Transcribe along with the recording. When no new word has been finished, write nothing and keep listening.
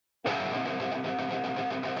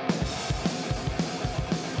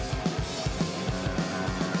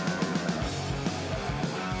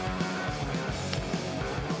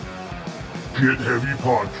Get Heavy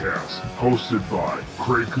Podcast, hosted by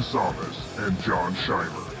Craig Casamas and John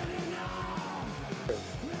Scheimer.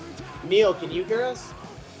 Neil, can you hear us?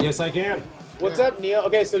 Yes, I can. What's up, Neil?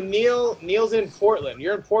 Okay, so Neil's in Portland.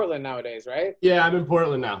 You're in Portland nowadays, right? Yeah, I'm in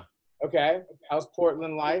Portland now. Okay. How's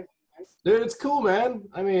Portland life? Dude, it's cool, man.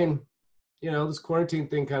 I mean, you know, this quarantine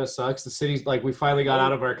thing kind of sucks. The city's like, we finally got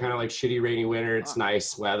out of our kind of like shitty rainy winter. It's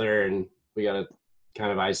nice weather, and we got to kind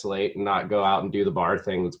of isolate and not go out and do the bar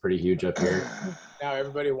thing that's pretty huge up here. Now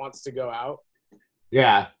everybody wants to go out.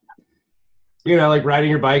 Yeah. You know, like riding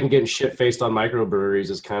your bike and getting shit-faced on microbreweries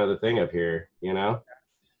is kind of the thing up here, you know?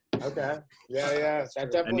 Okay. Yeah.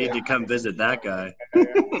 That definitely. I need to come visit that guy.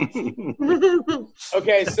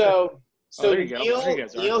 Okay, so there you go.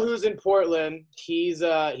 Neil, who's in Portland, he's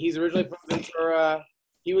originally from Ventura.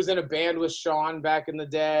 He was in a band with Sean back in the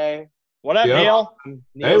day. What up, Yeah. Neil?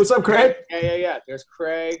 Hey, what's up, Craig? Yeah. There's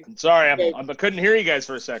Craig. I'm sorry, Okay. I couldn't hear you guys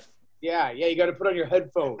for a sec. Yeah. You got to put on your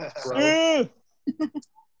headphones, bro. You got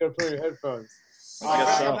to put on your headphones. I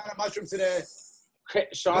guess so. I'm not on mushrooms today.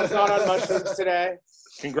 Sean's not on mushrooms today.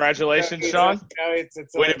 Congratulations, It's Sean. it's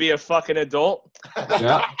Way to be a fucking adult.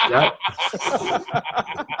 Yeah.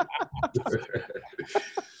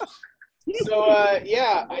 So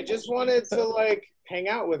I just wanted to like hang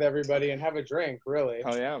out with everybody and have a drink, really.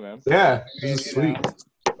 Oh yeah, man. Yeah, this is sweet.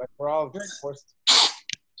 Like we're all forced.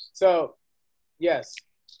 So, yes.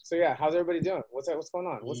 So yeah, how's everybody doing? What's going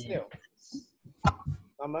on? What's new?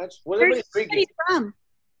 Not much. What is everybody drinking? From?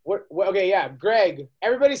 What? Okay, yeah, Greg.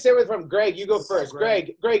 Everybody say where they're from. Greg, you go first.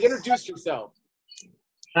 Greg, introduce yourself.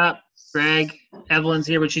 Greg. Evelyn's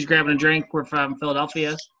here, but she's grabbing a drink. We're from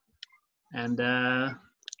Philadelphia. And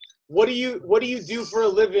What do you do for a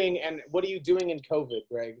living, and what are you doing in COVID,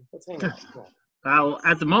 Greg? Let's hang out. Come on.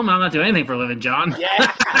 at the moment, I'm not doing anything for a living, John.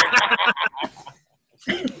 Yeah.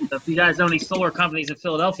 So if you guys know any solar companies in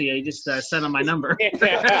Philadelphia, you just send them my number.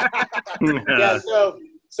 Yeah.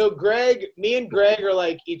 So Greg, me and Greg are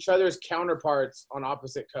like each other's counterparts on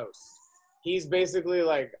opposite coasts. He's basically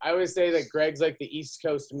like, I always say that Greg's like the East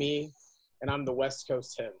Coast me, and I'm the West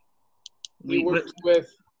Coast him. He works with.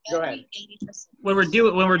 Go ahead. When we're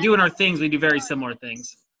doing our things, we do very similar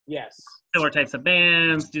things. Yes. Similar types of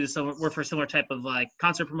bands. Work for a similar type of like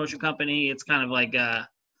concert promotion company. It's kind of like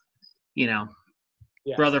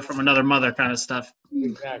Yes. brother from another mother kind of stuff.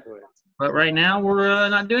 Exactly. But right now, we're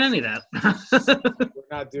not doing any of that. We're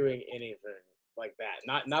not doing anything like that.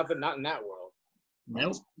 Not in that world.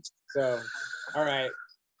 Nope. So, all right.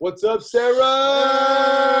 What's up,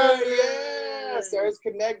 Sarah? Yeah, Sarah's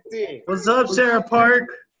connecting. What's up, Sarah Park?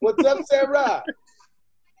 What's up, Sarah?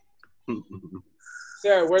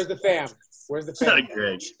 Sarah, where's the fam?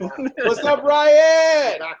 Greg. What's up,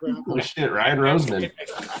 Ryan? Oh, shit, Ryan Roseman.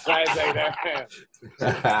 Ryan's like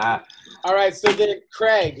that. All right, so then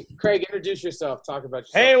Craig, introduce yourself. Talk about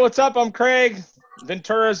yourself. Hey, what's up? I'm Craig,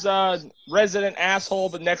 Ventura's resident asshole,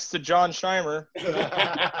 but next to John Scheimer.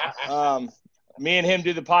 Me and him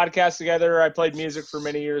do the podcast together. I played music for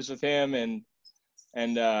many years with him, and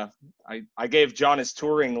I gave John his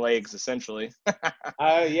touring legs, essentially.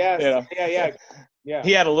 Yes. Yeah. Yeah.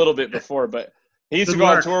 He had a little bit before, but he used to go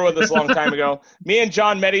on tour with us a long time ago. Me and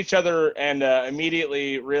John met each other and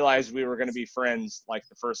immediately realized we were going to be friends like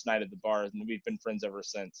the first night at the bar, and we've been friends ever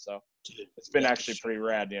since. So it's been actually pretty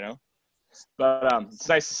rad, you know. But it's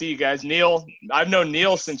nice to see you guys. Neil, I've known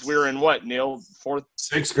Neil since we were in what, Neil?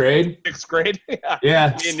 Sixth grade? Sixth grade?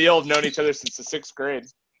 Yeah. Me and Neil have known each other since the sixth grade.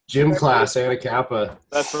 Gym class, Anna Kappa.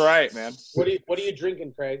 That's right, man. What are you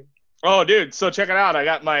drinking, Craig? Oh, dude, so check it out. I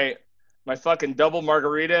got my fucking double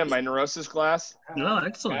margarita in my Neurosis glass. Oh,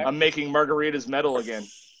 excellent. I'm making margaritas metal again.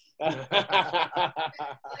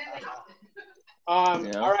 All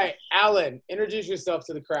right, Alan, introduce yourself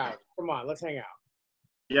to the crowd. Come on, let's hang out.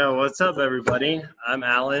 Yo, what's up, everybody? I'm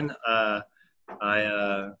Alan. I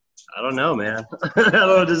don't know, man. I don't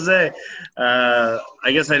know what to say.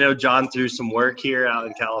 I guess I know John through some work here out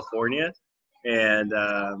in California, and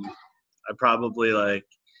I probably like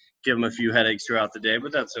give him a few headaches throughout the day,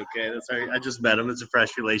 but that's okay. That's all right. I just met him. It's a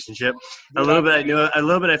fresh relationship. A little bit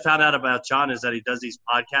I found out about John is that he does these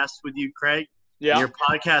podcasts with you, Craig. Yeah. Your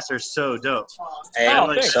podcasts are so dope. Hey,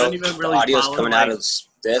 I so don't even really the audio's follow, coming like, out of this.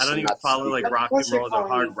 I don't even follow like rock and roll or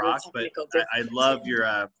hard rock, but I love your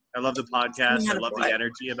I love the podcast. I love the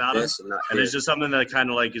energy about it. And it's just something that kind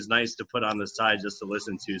of like is nice to put on the side just to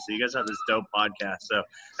listen to. So you guys have this dope podcast. So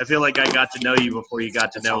I feel like I got to know you before you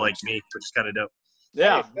got to know like me, which is kind of dope.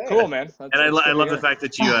 Yeah, Hey, cool, man. And I love the fact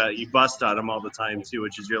that you bust on him all the time too,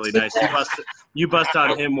 which is really nice. You bust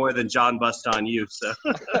on him more than John bust on you. So.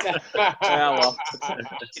 Yeah, well,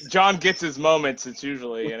 John gets his moments. It's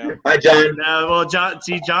usually, you know. Hi, John. Well,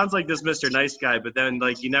 John's like this Mr. Nice Guy, but then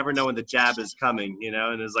like you never know when the jab is coming, you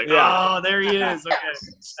know, and it's like, Yeah. oh, there he is. Okay,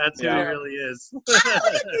 that's who he really is.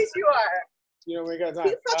 You are. You know, we got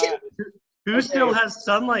time. Who still has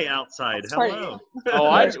sunlight outside? Hello.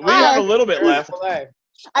 Oh, we have a little bit left.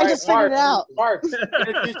 I just figured it out. Mark,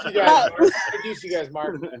 introduce you guys.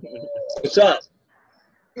 Mark. What's up?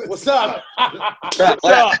 What's up? What's up?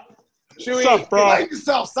 What's up, bro? Like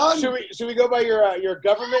yourself, son. Should we go by your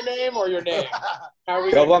government name or your name? How are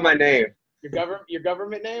we? Go by my name. Your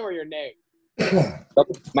government name or your name?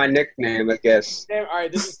 My nickname, I guess. All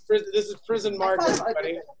right, this is Prison Mark,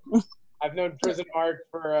 everybody. I've known Prison Mark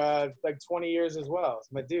for like 20 years as well.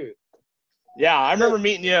 It's my dude. Yeah, I remember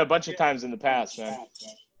meeting you a bunch of times in the past, man.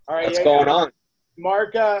 All right, What's going on?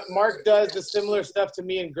 Mark does the similar stuff to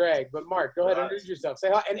me and Greg. But Mark, go ahead and introduce yourself.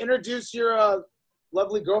 Say hi and introduce your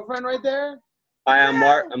lovely girlfriend right there. Hi, I'm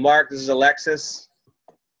Mark. This is Alexis.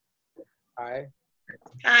 Hi.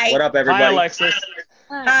 Hi. What up, everybody? Hi, Alexis.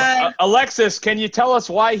 Hi. Alexis, can you tell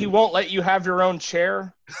us why he won't let you have your own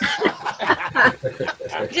chair?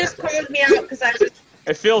 He just called me out because I was.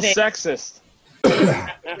 It feels sexist.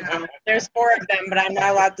 There's 4 of them, but I'm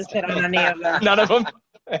not allowed to sit on any of them. None of them?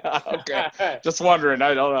 Okay. Just wondering.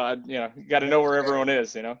 I don't know. You know, you got to know where everyone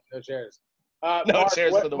is, you know? No chairs. No Mark,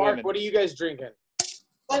 chairs for the Mark, women. what are you guys drinking?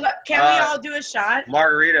 Well, can we all do a shot?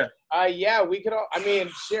 Margarita. Yeah, we could all. I mean,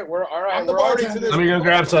 shit, we're all right. We're already to this. Let me go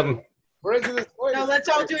grab something. We're into this point. No, let's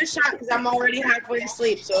all do a shot because I'm already halfway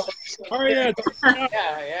asleep. So. Oh, yeah.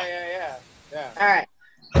 Yeah. All right.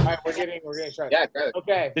 All right, we're getting started. Yeah, good.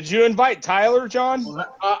 Okay. Did you invite Tyler, John? No.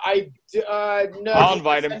 I'll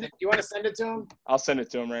invite him. Do you want to send it to him? I'll send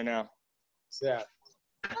it to him right now. Yeah.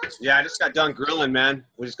 Yeah, I just got done grilling, man.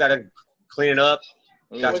 We just got to clean it up.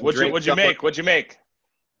 Got some What'd drinks you going. make? What'd you make?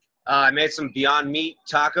 I made some Beyond Meat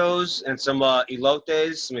tacos and some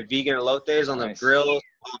elotes, some vegan elotes on the Nice. grill,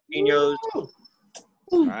 jalapenos.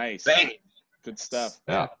 Nice. Bang. Good stuff.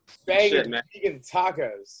 Yeah. Banging Shit, man. vegan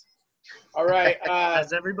tacos. All right.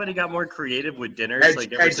 Has everybody got more creative with dinners? Hey, like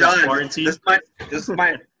hey, ever since John, quarantine? this is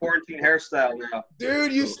my quarantine hairstyle now.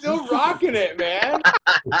 Dude, you still rocking it, man.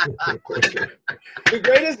 The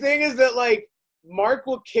greatest thing is that, like, Mark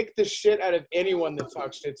will kick the shit out of anyone that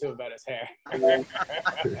talks shit to him about his hair.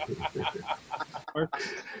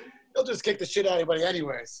 He'll just kick the shit out of anybody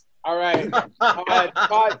anyways. All right.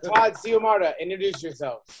 Todd Siomarta, introduce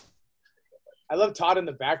yourself. I love Todd in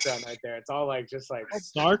the background right there. It's all like, just like. It's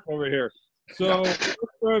dark over here. So,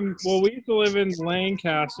 we used to live in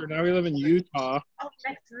Lancaster. Now we live in Utah. Oh,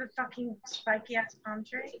 next to the fucking spiky ass palm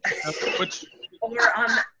tree. Which?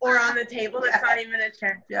 Or on the table. That's not even a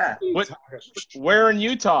chair. Yeah. Where in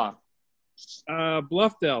Utah?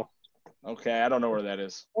 Bluffdale, Okay, I don't know where that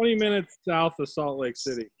is. 20 minutes south of Salt Lake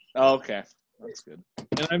City. Oh, okay. That's good.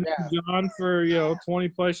 And I've known John for 20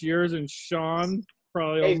 plus years, and Sean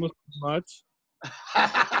probably almost as much.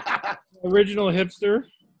 Original hipster.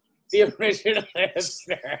 The original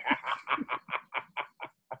hipster.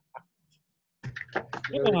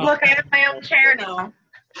 Look, I have my own chair now.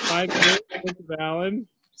 Hi, Mr. Allen.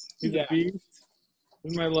 He's a beast.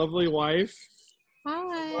 This is my lovely wife.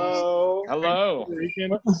 Hi. Hello. Hello.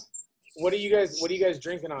 What are you guys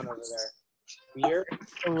drinking on over there? Beer?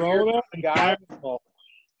 Corona and Guy? Fireball.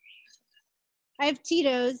 I have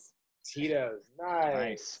Tito's. Tito's. Nice.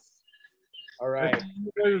 Nice. All right.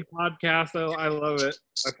 This podcast, I love it.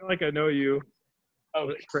 I feel like I know you.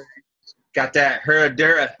 Oh, Got that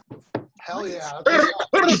Herradura. Hell yeah.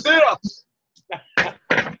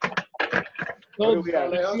 Told me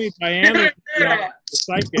Diana, the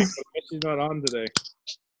psychic, but she's not on today.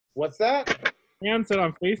 what's that? Ann said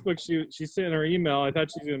on Facebook she sent in her email. I thought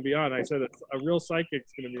she was going to be on. I said a real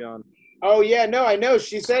psychic's going to be on. Oh, yeah, no, I know.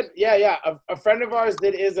 She said, yeah. A friend of ours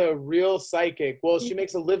that is a real psychic. Well, she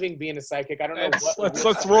makes a living being a psychic. I don't know what.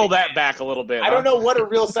 Let's roll that back a little bit. I don't know what a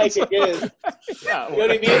real psychic is. Yeah. You know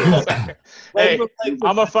what I mean? Hey,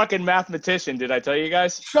 I'm a fucking mathematician. Did I tell you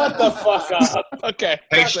guys? Shut the fuck up. Okay.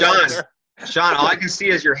 Hey, Sean, all I can see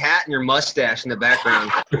is your hat and your mustache in the background.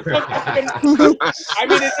 I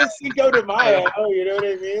mean, it just Cinco de Mayo. You know what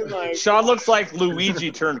I mean? Like, Sean looks like Luigi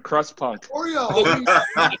turned crust punk. Oreo.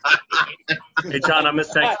 Hey, John, I'm a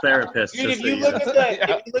sex therapist. dude, just if so you you look know. at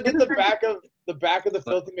the back of the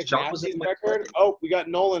Filthy McNasty's record. Oh, we got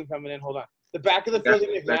Nolan coming in. Hold on. The back of the Filthy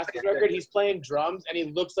McNasty's record. He's playing drums and he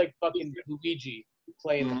looks like fucking Luigi.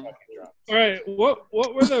 playing the fucking drums. All right, what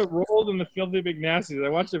were the roles in the Filthy Big Nasties? I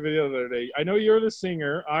watched a video the other day. I know you're the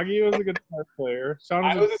singer. Augie was a guitar player. Sean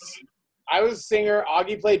I was a singer.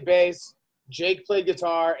 Augie played bass. Jake played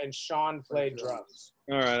guitar, and Sean played drums.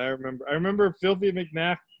 All right, I remember Filthy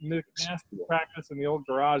McNasty practice in the old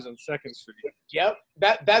garage on 2nd Street. Yep,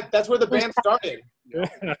 that's where the band started.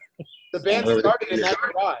 The band started in that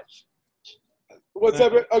garage. What's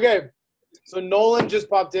up? Okay, so Nolan just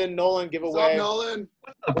popped in. Nolan, give away. What's up, Nolan?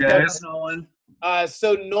 What's up, guys? Nolan.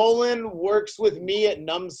 So Nolan works with me at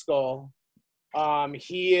Numbskull.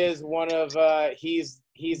 He is one of he's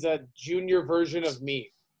a junior version of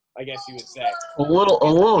me, I guess you would say. A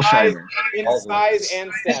little shy. In size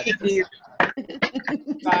and stature.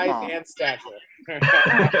 Size and stature.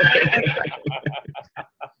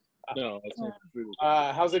 No, that's not true.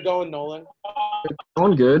 How's it going, Nolan?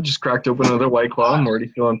 Going good. Just cracked open another White Claw. I'm already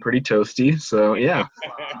feeling pretty toasty. So, yeah.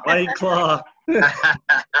 White Claw. I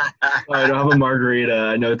don't have a margarita.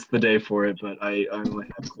 I know it's the day for it, but I only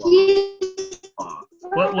have Claw.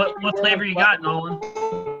 What flavor you got, Nolan?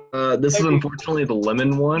 This is unfortunately the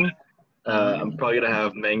lemon one. I'm probably going to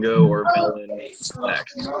have mango or melon next.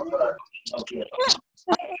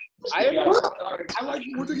 I have We're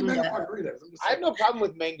drinking mango margaritas. I have no problem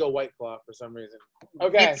with mango White Claw for some reason.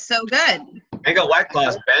 Okay. It's so good. Mango White Claw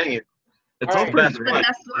is banging. It's All the right.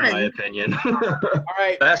 best one, in my opinion. All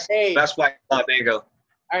right, Best Paige. White Claw mango.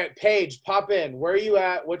 All right, Paige, pop in. Where are you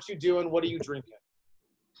at? What you doing? What are you drinking?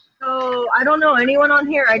 So I don't know anyone on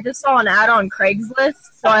here. I just saw an ad on Craigslist,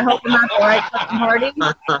 so I hope I'm not the right fucking party.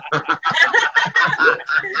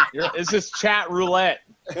 Is this chat roulette?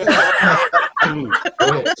 Should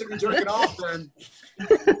be jerking off then.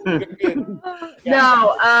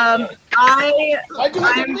 No, I'm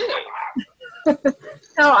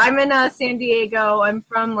in San Diego. I'm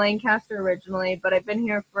from Lancaster originally, but I've been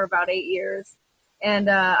here for about 8 years.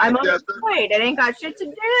 And I'm unemployed. I ain't got shit to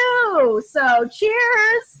do. So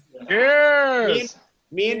cheers. Cheers.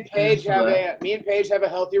 Me and Paige have a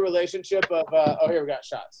healthy relationship of here we got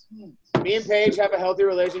shots. Me and Paige have a healthy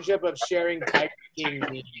relationship of sharing Tiger King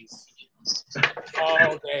memes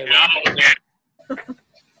all day long. All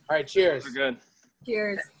right, cheers. We're good.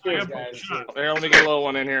 Cheers. Cheers, guys. Here, let me get a little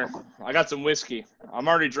one in here. I got some whiskey. I'm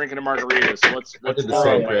already drinking a margarita, so let's did the pour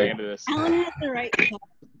same, my Greg. hand to this. Alan has the right.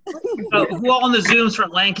 Oh, who all on the Zooms from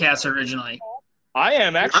Lancaster originally? I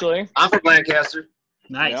am actually. I'm from Lancaster.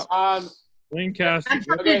 Nice. Lancaster. I'm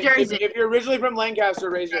from Okay, New Jersey. if you're originally from Lancaster,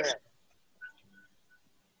 raise your hand.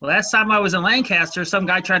 Well, last time I was in Lancaster, some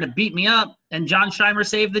guy tried to beat me up, and John Scheimer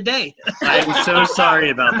saved the day. I'm so sorry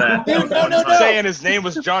about that. Dude, no. Saying his name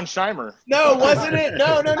was John Scheimer. No, wasn't it?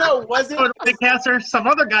 No. Wasn't Go to Lancaster, some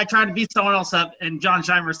other guy tried to beat someone else up, and John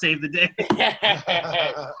Scheimer saved the day.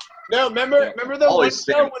 No, remember the one Always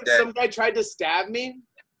show saving when the day. some guy tried to stab me?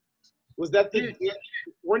 Was that the?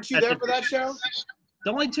 Weren't you there for that show?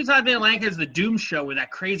 The only two times I've been in Lancaster is the Doom Show, where that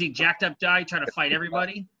crazy jacked up guy tried to fight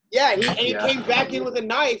everybody. Yeah, he came back in with a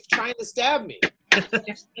knife trying to stab me.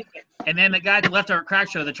 And then the guy at the Leftover Crack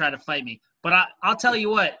Show that tried to fight me. But I'll tell you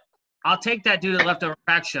what, I'll take that dude at Leftover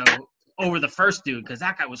Crack Show over the first dude, because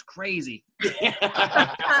that guy was crazy. The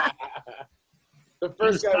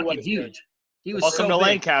first guy was huge. He was Welcome so to big.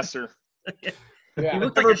 Lancaster. Yeah.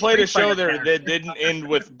 Never played a show there that didn't end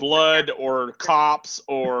with blood or cops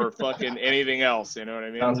or fucking anything else. You know what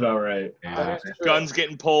I mean? Sounds about right. Yeah. Guns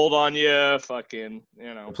getting pulled on you, fucking,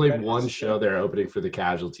 you know. I played one show there opening for the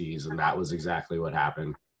Casualties, and that was exactly what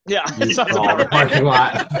happened. Yeah, You saw the parking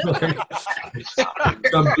lot.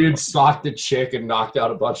 Some dude socked a chick and knocked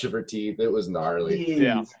out a bunch of her teeth. It was gnarly.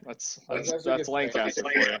 Yeah, that's Lancaster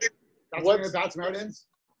for you. That's where the Bad Samaritans?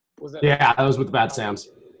 Was that? Yeah, that was with the Bad Sams.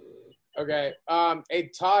 Okay.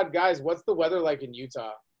 Hey Todd, guys, what's the weather like in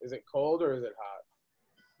Utah? Is it cold or is it hot?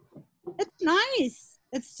 It's nice.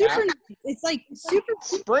 It's super nice. It's like super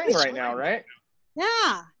Spring right now, right?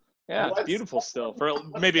 Yeah. Yeah, it's beautiful still for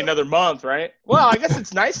maybe another month, right? Well, I guess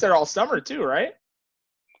it's nice there all summer too, right?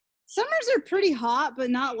 Summers are pretty hot, but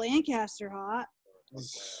not Lancaster hot.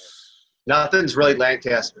 Nothing's really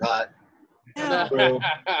Lancaster hot. And Not you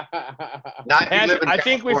live in I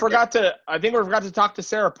think we California. forgot to talk to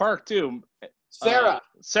Sarah Park too. Sarah.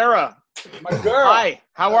 Sarah. My girl. Hi.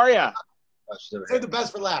 How are you? Save the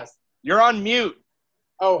best for last. You're on mute.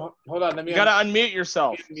 Oh, hold on. Let me. You gotta unmute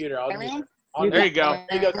yourself. Mute her. I'll mute her. There you go.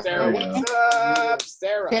 There you go, Sarah. What's up,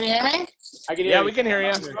 Sarah? Can you hear me? I can hear Yeah, you. we can hear you.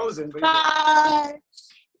 I'm frozen. But Hi.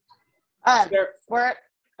 We're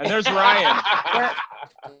And there's Ryan.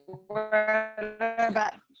 we're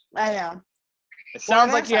about, I know. It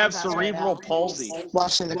sounds like you have cerebral palsy.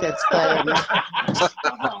 Watching the kids play.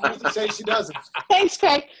 Say she doesn't. Thanks,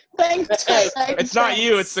 Craig. Thanks, Craig. It's not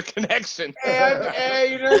you, it's the connection. Hey,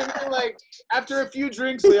 you know what I mean? Like, after a few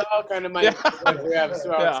drinks, we all kind of might like we have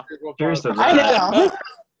cerebral palsy. I know.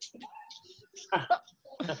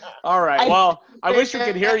 All right. Well, I wish we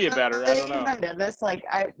could hear you better. I don't know. This sorry.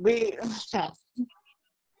 I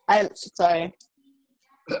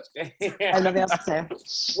have nothing else to say.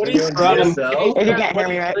 What are you drinking? If you can't hear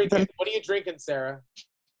me right. What are you drinking, Sarah?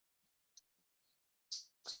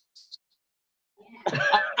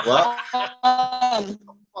 What? What the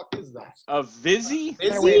fuck is that? A Vizzy?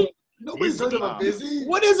 Vizzy? Nobody's heard of a Vizzy?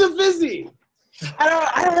 What is a Vizzy? I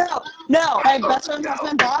don't know. No, my best friend's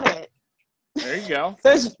husband bought it. There you go.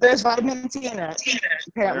 There's vitamin C in it.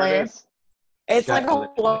 Apparently, There it is. it's like a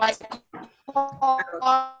white. All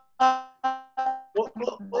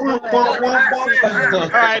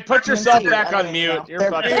right, put yourself back on mute.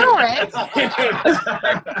 You're fucking.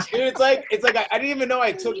 Dude, it's like I didn't even know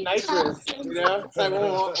I took nitrous. You know, it's like.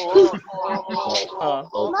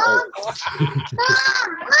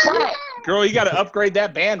 Girl, you got to upgrade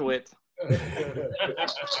that bandwidth. I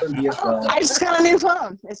just got a new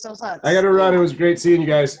phone. It's so fun. I got to run. It was great seeing you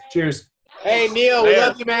guys. Cheers. Hey, Neil, we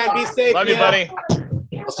love you, man. Be safe. Love you, Neil. buddy.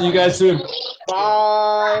 I'll see you guys soon.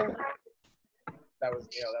 Bye. That was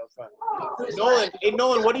Neil. That was fun. Nolan, hey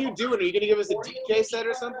Nolan, what are you doing? Are you gonna give us a DJ set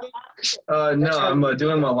or something? No, I'm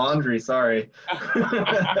doing my laundry. Sorry.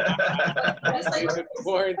 The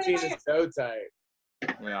quarantine is so tight.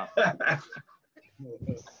 Yeah.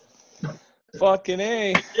 Fucking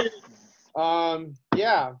A.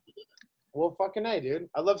 Yeah. Well, fucking A, dude.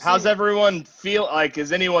 I love. How's everyone feel? Like,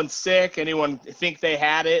 is anyone sick? Anyone think they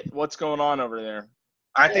had it? What's going on over there?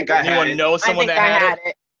 I think I had it. Anyone know someone that had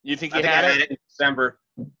it? You think you had it? In December.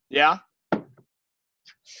 Yeah?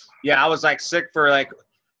 Yeah, I was like sick for like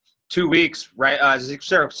 2 weeks, right?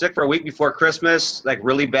 Sick for a week before Christmas, like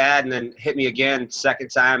really bad, and then hit me again second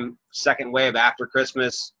wave after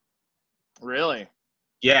Christmas. Really?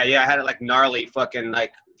 Yeah, I had it like gnarly, fucking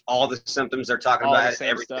like all the symptoms they're talking All about. the same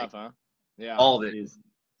everything. stuff, huh? Yeah. All of it.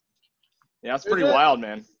 Yeah, it's pretty wild,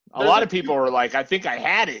 man. A lot of people were like, I think I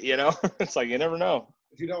had it, you know? It's like, you never know.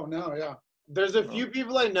 If you don't know, yeah. There's a few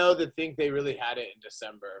people I know that think they really had it in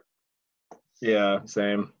December. Yeah,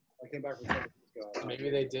 same. I came back from San Francisco. Maybe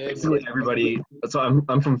they did. Basically everybody. So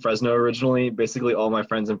I'm from Fresno originally. Basically all my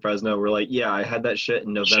friends in Fresno were like, yeah, I had that shit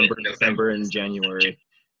in November, December, and January.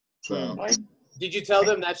 So. Did you tell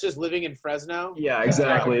them that's just living in Fresno? Yeah,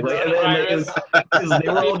 exactly. Like, and they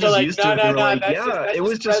were all just used to it. They were like, yeah, it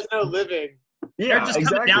was just Fresno living. They're just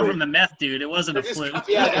coming down from the meth, dude. It wasn't a fluke.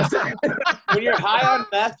 Yeah, when you're high on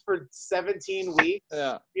meth for 17 weeks,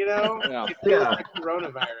 you know, it feels like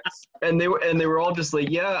coronavirus. And they were all just like,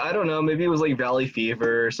 yeah, I don't know, maybe it was like valley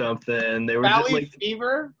fever or something. They were just like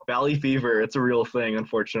fever. Valley fever. It's a real thing,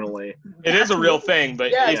 unfortunately. It is a real thing, but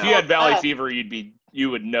Yeah, if you had valley fever, you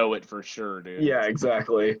would know it for sure, dude. Yeah,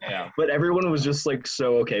 exactly. Yeah. But everyone was just like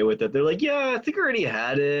so okay with it. They're like, yeah, I think I already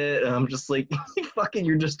had it. And I'm just like, fucking,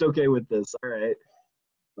 you're just okay with this. All right.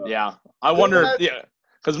 Yeah. I wonder,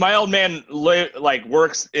 because my old man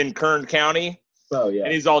works in Kern County. Oh, yeah.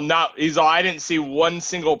 And he's all, I didn't see one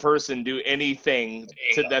single person do anything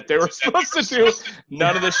that they were supposed to do.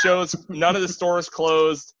 None of the stores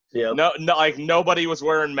closed. Yeah. No, like nobody was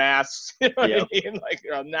wearing masks. You know what I mean? Like,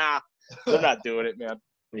 nah. They're not doing it, man.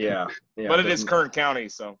 Yeah. But it is Kern County,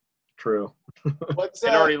 so. True. It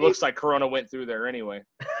already looks like Corona went through there anyway.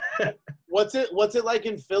 What's it like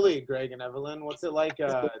in Philly, Greg and Evelyn? What's it like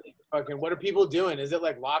what are people doing? Is it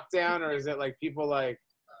like lockdown or is it like people like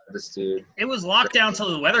dude? It was lockdown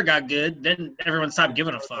until the weather got good. Then everyone stopped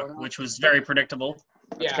giving a fuck, which was very predictable.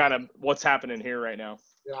 That's kind of what's happening here right now.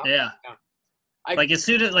 Yeah. Like as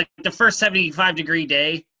soon as the first 75-degree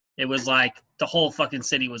day, it was like the whole fucking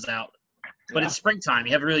city was out. But it's springtime.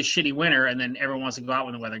 You have a really shitty winter, and then everyone wants to go out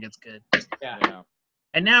when the weather gets good. Yeah.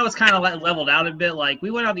 And now it's kind of leveled out a bit. Like,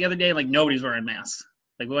 we went out the other day, like, nobody's wearing masks.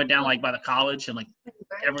 Like, we went down, like, by the college, and, like,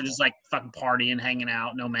 everyone just, like, fucking partying, hanging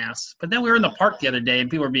out, no masks. But then we were in the park the other day,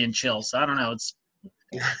 and people were being chill. So, I don't know.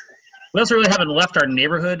 We also really haven't left our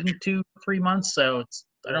neighborhood in 2-3 months, so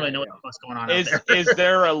I don't really know what's going on out there. Is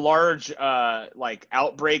there a large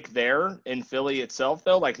outbreak there in Philly itself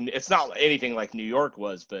though? Like it's not anything like New York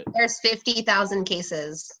was, but there's 50,000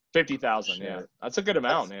 cases. 50,000, yeah, that's a good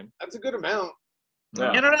amount, man. That's a good amount.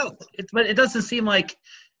 Yeah. I don't know, but it doesn't seem like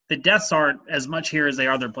the deaths aren't as much here as they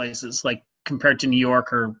are other places, like compared to New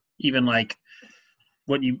York or even like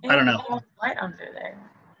I don't know. Light under there.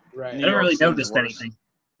 Right. I don't really notice anything,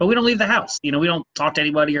 but we don't leave the house. You know, we don't talk to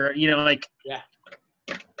anybody or like. Yeah.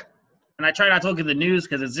 And I try not to look at the news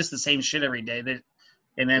because it's just the same shit every day.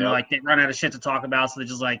 And then like they run out of shit to talk about, so they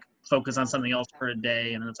just like focus on something else for a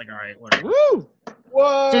day, and then it's like, all right, whatever. Woo!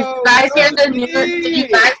 Whoa! Did you guys hear the news? Did you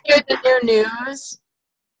guys hear the new news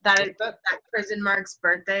that Prison Mark's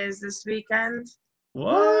birthday is this weekend?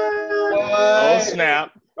 What? Oh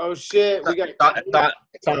snap! Oh shit! We got.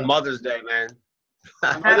 It's on Mother's Day, man.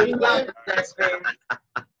 Happy Mother's Day.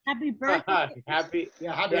 Happy birthday. Happy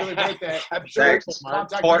early birthday. Happy Thanks.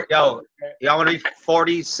 birthday. Yo, y'all want to be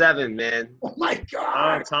 47, man. Oh my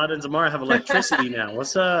god. Oh, Todd and Zamora have electricity now.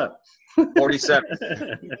 What's up? 47.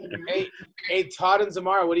 Hey, Todd and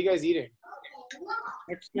Zamara, what are you guys eating?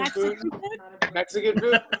 Mexican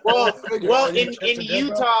food? Well,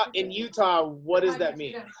 in Utah, what does that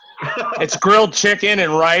mean? It's grilled chicken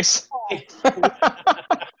and rice.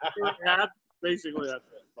 Basically,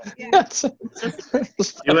 that's it.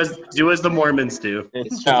 Do as the Mormons do.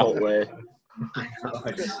 It's Chipotle.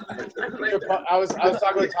 I was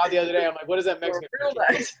talking with Todd the other day. I'm like, what is that Mexican food?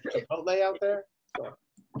 Chipotle out there?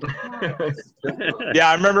 Yeah,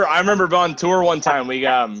 I remember on tour one time. We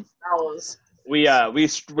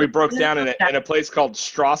broke down in a place called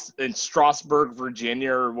Strasburg,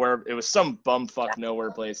 Virginia, or where it was some bumfuck nowhere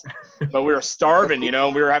place. But we were starving, you know.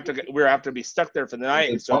 We were have to be stuck there for the night,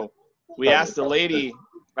 and so we asked the lady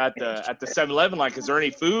at the 7-Eleven, like, is there any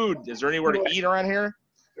food? Is there anywhere to eat around here?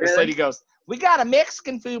 This lady goes, we got a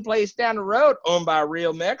Mexican food place down the road owned by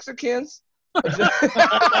real Mexicans. And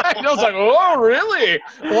I was like, oh, really?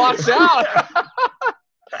 Watch out.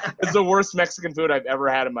 It's the worst Mexican food I've ever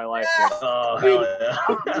had in my life. Oh, hell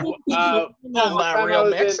yeah. Owned by real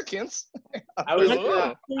Mexicans. I was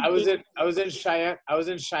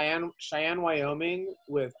in Cheyenne, Wyoming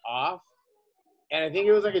with Off. And I think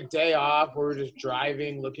it was like a day off where we were just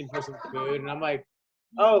driving, looking for some food. And I'm like,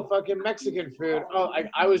 oh, fucking Mexican food. Oh,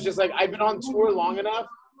 I was just like, I've been on tour long enough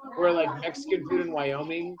where like Mexican food in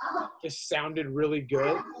Wyoming just sounded really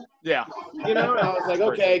good. Yeah. You know? And I was like,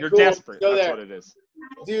 okay, You're cool. desperate. Go That's there. what it is.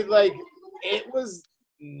 Dude, like, it was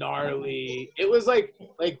gnarly. It was like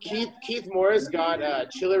Keith Morris got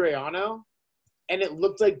chile relleno, and it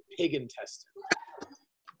looked like pig intestine.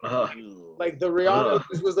 Like the relleno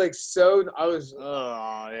just was like so. Oh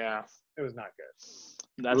yeah. It was not good.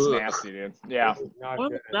 That's nasty, dude. Yeah. Not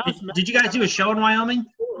good. Did you guys do a show in Wyoming?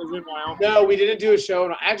 No, we didn't do a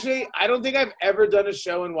show. Actually, I don't think I've ever done a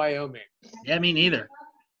show in Wyoming. Yeah, me neither.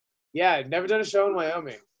 Yeah, I've never done a show in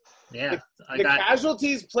Wyoming. Yeah. The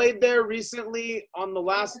Casualties played there recently on the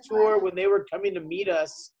last tour when they were coming to meet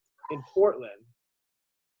us in Portland.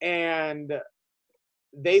 And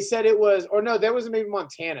they said it was, or no, there was maybe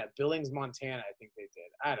Montana, Billings, Montana, I think they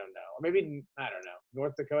did. I don't know. Or maybe, I don't know,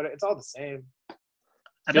 North Dakota. It's all the same.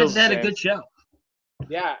 I bet they had a good show.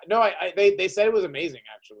 Yeah. No, they said it was amazing,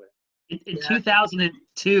 actually. In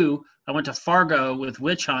 2002, I went to Fargo with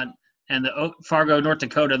Witch Hunt and the Fargo, North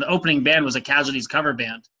Dakota. The opening band was a Casualties cover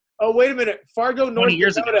band. Oh, wait a minute. Fargo, North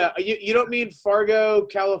years Dakota. You don't mean Fargo,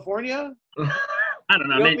 California? I don't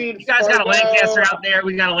know, man. You guys got a Lancaster out there.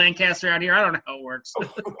 We got a Lancaster out here. I don't know how it works.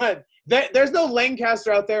 There's no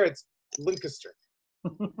Lancaster out there. It's Lancaster.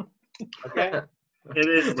 Okay? It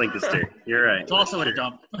is Lancaster. You're right. It's also a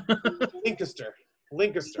dump. Lancaster.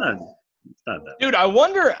 It's not that. Dude, I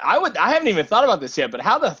wonder. I haven't even thought about this yet. But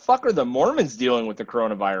how the fuck are the Mormons dealing with the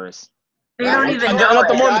coronavirus? They don't even know. Not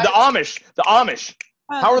the Mormons. The Amish.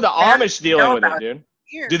 How are the Amish dealing with it, dude?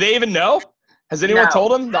 Do they even know? Has anyone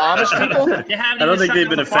told them, the Amish people? I don't think they've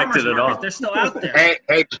been affected at all. They're still out there.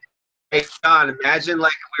 Hey, John, imagine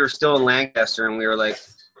like we were still in Lancaster and we were like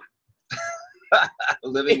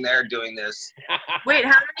living there doing this. Wait,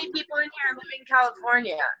 how many people in here live in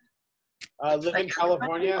California? Live in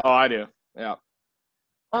California? Oh, I do. Yeah.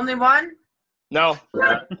 Only one? No.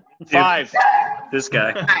 5. This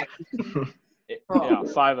guy. Yeah,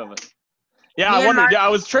 5 of us. Yeah, I wondered. Yeah, I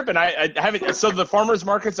was tripping. I haven't. So the farmers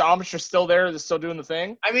markets, the Amish are still there. They're still doing the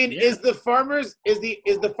thing. I mean, is the farmers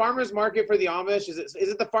market for the Amish? Is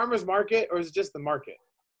it the farmers market or is it just the market?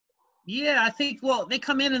 Yeah, I think. Well, they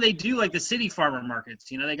come in and they do like the city farmer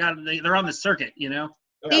markets. You know, they're on the circuit. You know.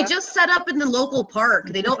 They just set up in the local park.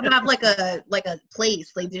 They don't have like a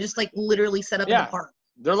place. Like they just like literally set up in the park.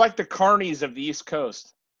 They're like the carnies of the East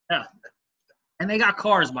Coast. Yeah. And they got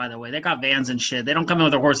cars, by the way. They got vans and shit. They don't come in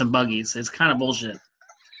with their horse and buggies. It's kind of bullshit.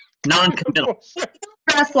 Non-committal.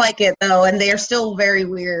 Dress like it though, and they are still very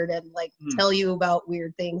weird and like tell you about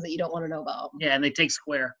weird things that you don't want to know about. Yeah, and they take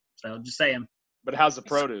square. So just saying. But how's the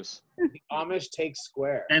produce? The Amish take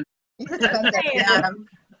square. And it's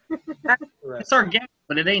organic,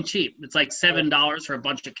 but it ain't cheap. It's like $7 for a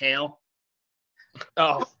bunch of kale.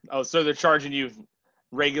 Oh, so they're charging you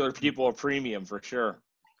regular people a premium for sure.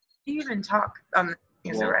 You even talk on the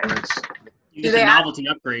user, right? It's a novelty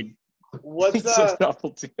upgrade. What's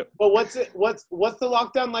novelty? But what's the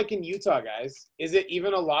lockdown like in Utah, guys? Is it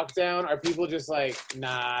even a lockdown? Are people just like,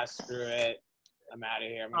 nah, screw it, I'm out of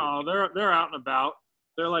here? Oh, they're out and about.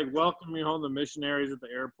 They're like welcoming home the missionaries at the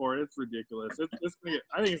airport. It's ridiculous. I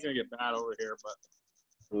think it's gonna get bad over here, but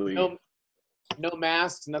no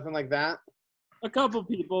masks, nothing like that. A couple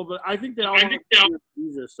people, but I think they all want to do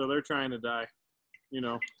Jesus, so they're trying to die. You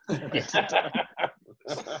know.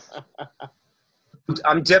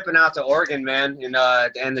 I'm dipping out to Oregon, man, in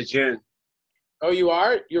the end of June. Oh, you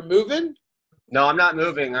are? You're moving? No, I'm not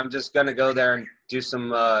moving. I'm just gonna go there and do some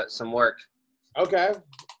work. Okay.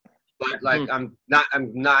 But like, I'm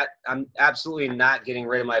absolutely not getting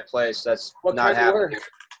rid of my place. That's what not kind of happening.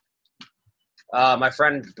 work? My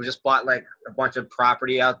friend just bought like a bunch of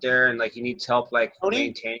property out there, and like he needs help like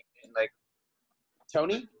maintaining it. Like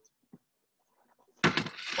Tony?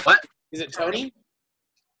 What? Is it Tony?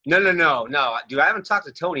 No. Dude, I haven't talked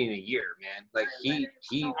to Tony in a year, man. Like he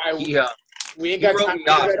we ain't got time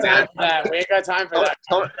for that. We ain't got time for that.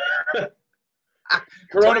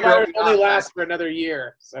 Coronavirus only lasts for another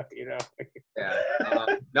year, so you know. Yeah.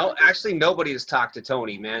 No, actually, nobody has talked to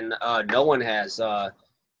Tony, man. No one has.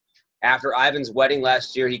 After Ivan's wedding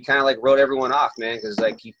last year, he kind of like wrote everyone off, man, because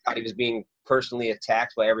like he thought he was being personally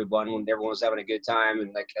attacked by everyone when everyone was having a good time,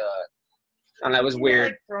 and like, I don't know, it was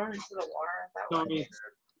weird. Like thrown into the water.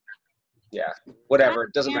 Yeah, whatever.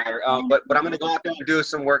 It doesn't matter. But I'm gonna go out there and do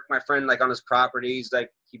some work. My friend, like on his property,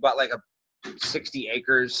 he bought like 60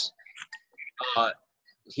 acres.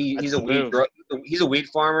 He's a weed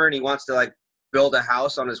farmer, and he wants to like build a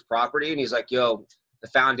house on his property. And he's like, "Yo, the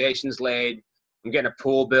foundation's laid. I'm getting a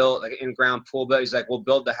pool built, like an in-ground pool built." He's like, "We'll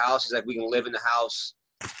build the house." He's like, "We can live in the house."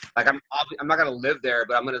 Like I'm not gonna live there,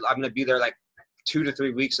 but I'm gonna be there like 2 to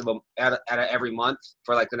 3 weeks out of every month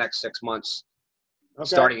for like the next 6 months,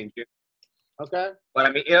 starting in June. Okay. But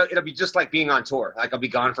I mean, it'll be just like being on tour. Like I'll be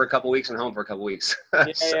gone for a couple weeks and home for a couple weeks.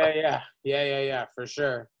 Yeah, for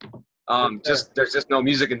sure. There's just no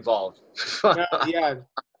music involved. Yeah.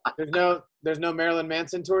 There's no Marilyn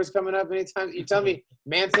Manson tours coming up anytime. You tell me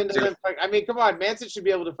Manson doesn't. I mean, come on, Manson should be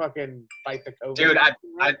able to fucking fight the COVID. Dude,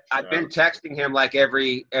 I've been texting him like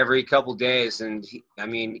every couple days, and he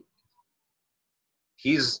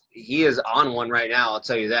is on one right now. I'll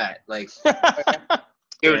tell you that. Like,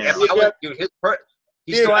 dude, wait a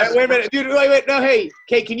minute, dude. Wait. No, hey,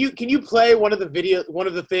 can you play one of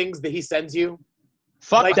the things that he sends you?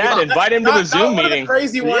 Fuck like, that! Invite him to the Zoom meeting.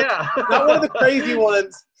 Crazy one, not one of the crazy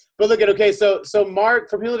ones. But look at so Mark.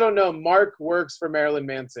 For people who don't know, Mark works for Marilyn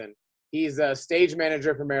Manson. He's a stage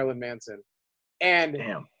manager for Marilyn Manson, and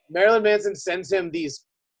Marilyn Manson sends him these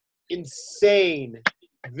insane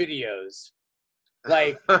videos.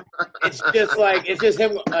 Like it's just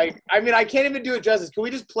him. Like I mean, I can't even do it justice. Can we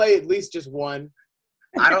just play at least just one?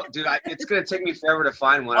 I don't, dude. It's gonna take me forever to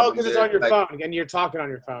find one. Oh, because it's on your phone and you're talking on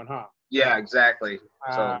your phone, huh? Yeah, exactly.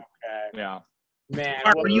 So, okay. Yeah. Man,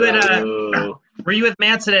 were you with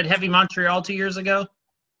Manson at Heavy Montreal 2 years ago?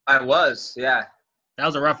 I was, yeah. That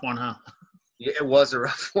was a rough one, huh? Yeah, it was a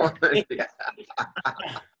rough one. Yeah.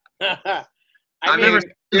 I would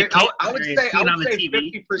say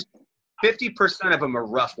 50% of them are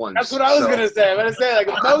rough ones. That's what I was gonna say. I'm gonna say like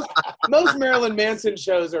most Marilyn Manson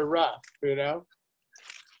shows are rough, you know.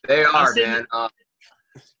 They are, man.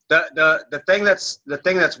 The thing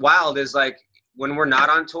that's wild is like when we're not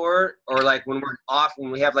on tour or like when we're off,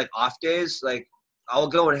 when we have like off days, like I'll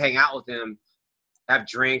go and hang out with him, have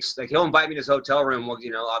drinks. Like he'll invite me to his hotel room. We'll,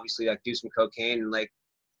 obviously like do some cocaine and like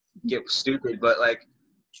get stupid, but like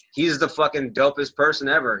he's the fucking dopest person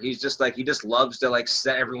ever. He's just like, he just loves to like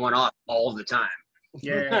set everyone off all the time.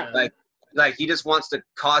 Yeah. Like he just wants to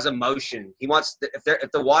cause emotion. He wants to,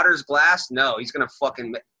 if the water's glass, no, he's gonna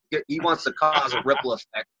fucking. He wants to cause a ripple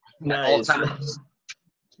effect at all times.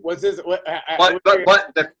 What's his? But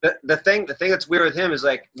the thing that's weird with him is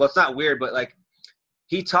like, well, it's not weird, but like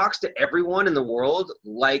he talks to everyone in the world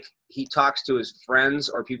like he talks to his friends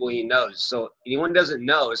or people he knows. So anyone doesn't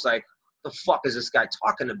know, it's like, the fuck is this guy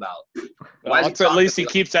talking about? Well, at least he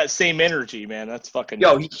keeps that same energy, man. That's fucking.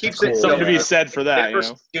 He keeps it. Something to be said for that,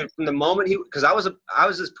 Dude, from the moment because I was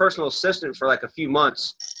his personal assistant for like a few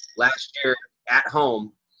months last year at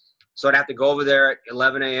home, so I'd have to go over there at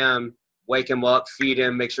 11 a.m., wake him up, feed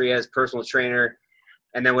him, make sure he has a personal trainer,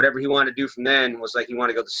 and then whatever he wanted to do from then was like he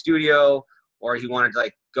wanted to go to the studio or he wanted to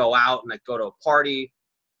like go out and like go to a party.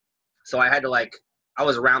 So I had to I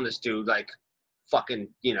was around this dude like fucking,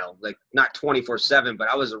 like not 24/7, but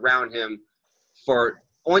I was around him for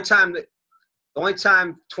only time that The only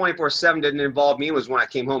time 24/7 didn't involve me was when I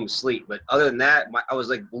came home to sleep. But other than that, I was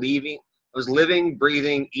like living,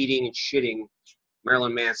 breathing, eating, and shitting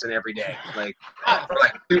Marilyn Manson every day, like for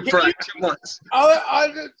like 2 months.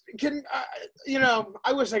 I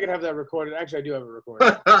wish I could have that recorded. Actually, I do have it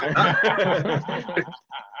recorded.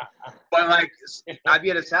 But like, I'd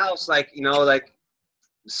be at his house, like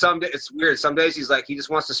some day it's weird. Some days he's like, he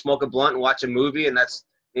just wants to smoke a blunt and watch a movie, and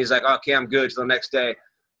he's like, okay, I'm good till the next day.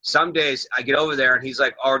 Some days I get over there and he's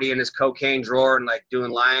like already in his cocaine drawer and like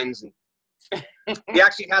doing lines, and he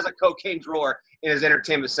actually has a cocaine drawer in his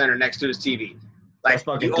entertainment center next to his TV. Like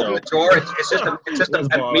you open the drawer, it's just a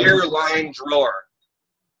mirror line drawer.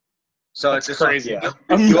 So it's just crazy. Like,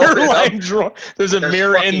 a mirror line drawer. There's a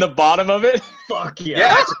mirror in the bottom of it. Fuck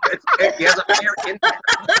yeah. Yeah, he has a mirror in there.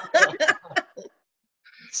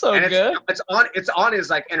 So and good. It's on his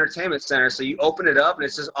like entertainment center. So you open it up and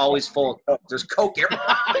it's just always full of coke. There's coke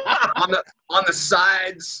everywhere. on the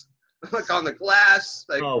sides, like on the glass.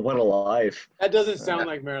 Like, oh, what a life. That doesn't sound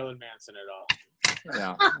like Marilyn Manson at all.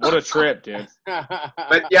 Yeah. What a trip, dude.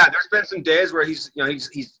 But yeah, there's been some days where he's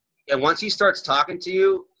and once he starts talking to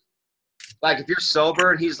you, like if you're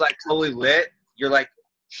sober and he's like totally lit, you're like,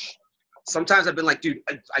 sometimes I've been like, dude,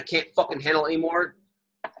 I can't fucking handle it anymore.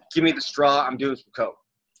 Give me the straw. I'm doing some coke.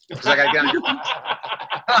 Like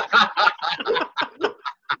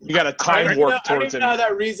you got a time warp towards I him. don't know how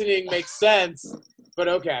that reasoning makes sense, but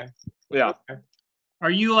okay. Yeah. Okay.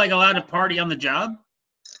 Are you like allowed to party on the job?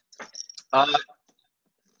 I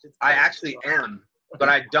actually am, but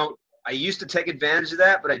I don't. I used to take advantage of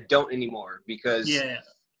that, but I don't anymore because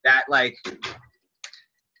that time.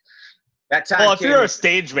 Well, if you're a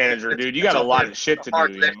stage manager, dude, you got a lot of shit to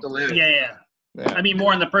do. Yeah. I mean,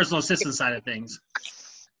 more on the personal assistant side of things.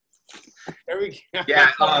 There we go.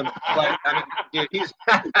 Yeah, but I mean, dude, he's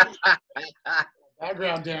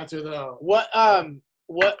background dancer though.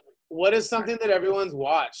 What is something that everyone's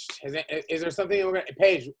watched? Is there something we're gonna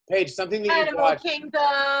Paige, something that you've Animal watched?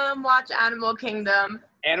 Kingdom. Watch Animal Kingdom.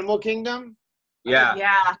 Animal Kingdom? Yeah.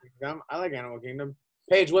 Yeah. I like Animal Kingdom.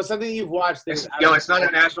 Paige, what's something you've watched? It's not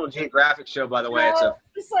a National Geographic show, by the way. It's a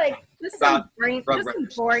some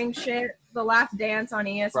boring shit. The Last Dance on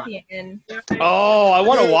ESPN. Oh, I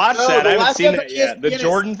want to watch that. I haven't seen it yet. The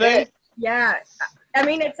Jordan thing? Yeah. I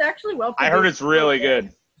mean, it's actually well produced. I heard it's really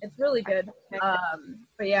good. It's really good.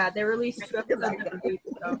 But yeah, they released 2 episodes every week.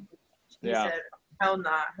 So. Yeah. Said, hell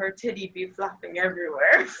nah. Her titty be flopping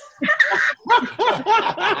everywhere.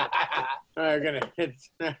 I'm gonna hit.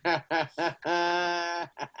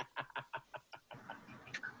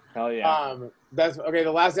 Hell yeah. That's okay.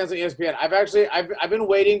 The Last Dance on ESPN. I've been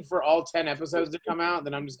waiting for all 10 episodes to come out.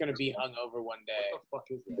 Then I'm just gonna be hungover one day. What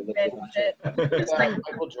the fuck is It's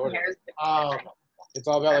Michael Jordan. Oh, it's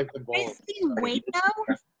all about like the goal. I've seen Waco.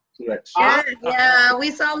 Yeah,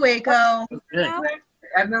 we saw Waco.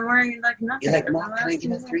 I've been wearing like nothing. You're like, Mom, can I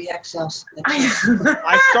get a 3XL?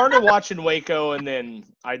 I started watching Waco and then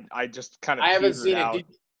I just kind of. I haven't seen it.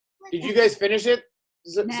 Did you guys finish it,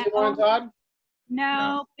 Seymour and Todd?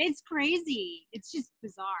 No, it's crazy. It's just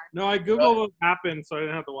bizarre. No, I googled what happened, so I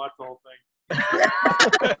didn't have to watch the whole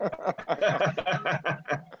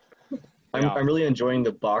thing. I'm really enjoying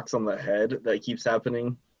the box on the head that keeps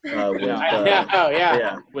happening.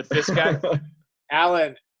 With this guy,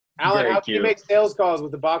 Alan, how can you make sales calls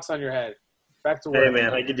with the box on your head? Back to work. Hey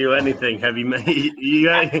man, I can do anything. Have you you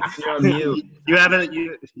haven't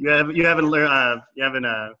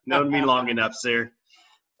known me long enough, sir.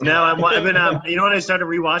 No, I've been you know what I started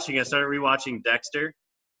rewatching? I started rewatching Dexter.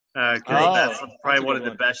 That's probably one of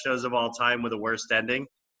the best shows of all time with the worst ending.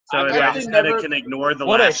 So if I just can ignore the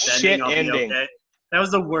last ending, I'll be okay. That was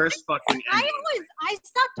the worst fucking ending. I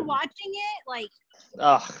stopped watching it like.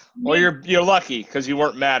 Well, you're lucky because you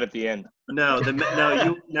weren't mad at the end. That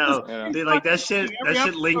shit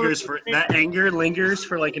lingers that anger lingers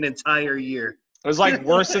for like an entire year. It was like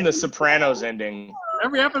worse than the Sopranos ending.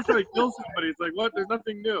 Every episode he kills somebody. It's like, what? There's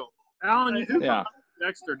nothing new. Alan, you did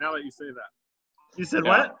Dexter. Now that you say that, you said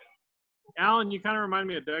what? Alan, you kind of remind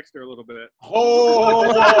me of Dexter a little bit.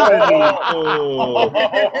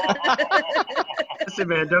 Listen,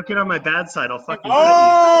 man, don't get on my bad side. I'll fucking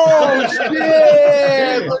cut you.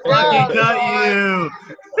 Shit! Fucking got you.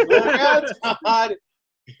 Look out, Todd.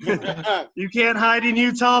 You can't hide in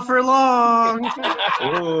Utah for long.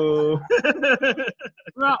 What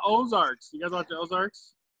about Ozarks? You guys watch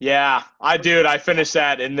Ozarks? Yeah, I finished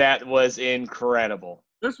that, and that was incredible.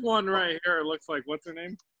 This one right here looks like, what's her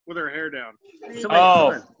name? With her hair down.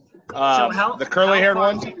 The curly-haired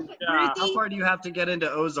one. Yeah. How far do you have to get into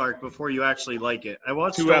Ozark before you actually like it? I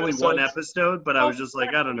watched 2 only one episodes. episode, but I was just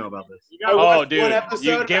like, I don't know about this. Oh, dude,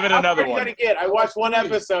 you give it another one. I watched one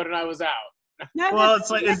episode and I was out. Well,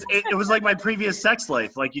 it's like it was like my previous sex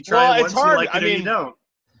life. Like you try it once, you like it, or you don't.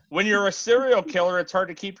 When you're a serial killer, it's hard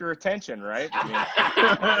to keep your attention, right?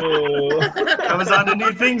 I was on to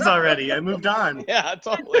new things already. I moved on. Yeah,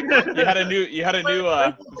 totally. You had a new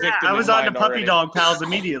victim. I was on to puppy dog pals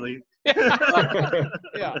immediately.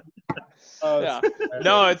 Yeah. Yeah.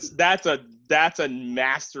 No, that's a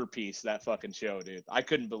masterpiece, that fucking show, dude. I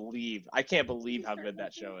can't believe how good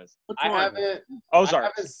that show is. I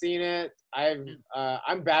haven't seen it.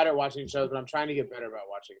 I'm bad at watching shows, but I'm trying to get better about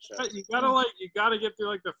watching shows. You gotta get through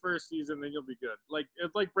like the first season, then you'll be good. Like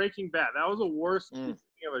it's like Breaking Bad. That was the worst beginning of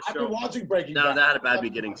a show. I've been watching Breaking Bad. No, that had a bad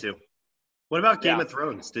beginning too. What about Game of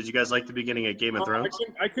Thrones? Did you guys like the beginning of Game of Thrones?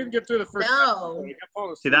 I couldn't get through the first. No.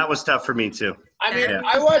 See, that was tough for me too. I mean, Yeah.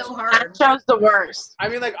 I watched. That show's the worst. I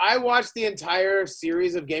mean, like I watched the entire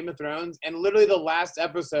series of Game of Thrones, and literally the last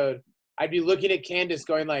episode, I'd be looking at Candace,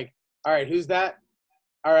 going like, "All right, who's that?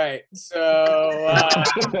 All right, so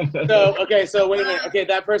so wait a minute, okay,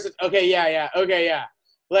 that person, okay, yeah, okay, yeah."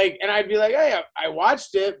 Like, and I'd be like, "Hey, I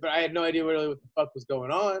watched it, but I had no idea really what the fuck was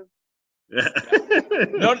going on."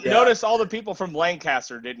 Notice all the people from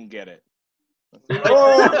Lancaster didn't get it. I'm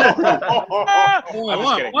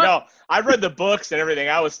just kidding. No, I read the books and everything.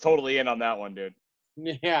 I was totally in on that one, dude.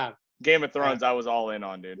 Yeah. Game of Thrones, I was all in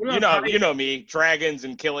on, dude. You know me, dragons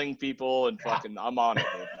and killing people and fucking. I'm on it,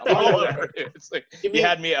 dude. I'm all there, dude. It's like you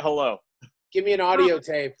had me at hello. Give me an audio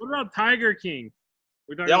tape. What about Tiger King?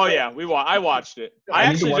 Oh yeah, I watched it. I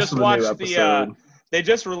actually just watched the. They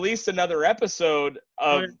just released another episode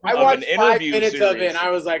of I watched an interview 5 minutes series. of it, and I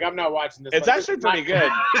was like, I'm not watching this. It's actually pretty good.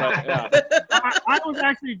 But, yeah. I was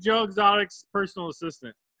actually Joe Exotic's personal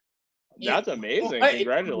assistant. That's amazing. What?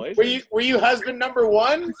 Congratulations. Were you husband number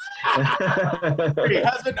 1?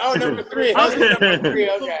 Husband number 3. Husband number 3.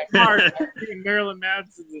 Okay. Marilyn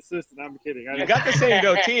Manson's assistant. I'm kidding. You got the same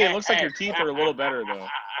goatee. It looks like your teeth are a little better though.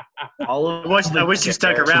 I wish you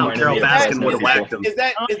stuck around. Carol Baskin would have whacked him. Is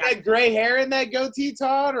that gray hair in that goatee,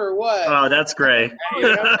 Todd, or what? Oh, that's gray.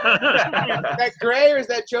 Is that gray or is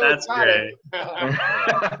that Joe That's Exotic?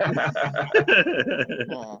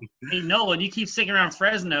 Hey, Nolan, you keep sticking around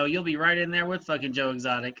Fresno, you'll be right in there with fucking Joe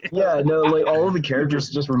Exotic. Yeah, no, like all of the characters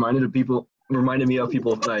just reminded me of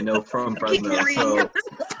people that I know from Fresno, so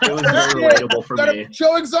it was very relatable for me.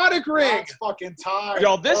 Joe Exotic ring. That's fucking tired.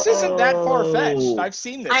 Yo, this isn't that far fetched. I've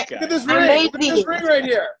seen this guy. Look at this ring. Look at this ring right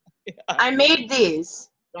here. I made these.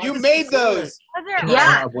 You made those.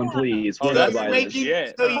 Yeah. Have one, please. Oh, Before I that's buy making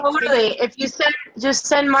this. Totally. If you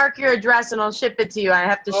send Mark your address and I'll ship it to you. I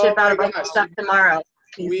have to ship out a bunch of stuff tomorrow.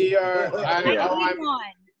 We are.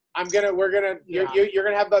 You're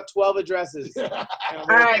gonna have about 12 addresses. All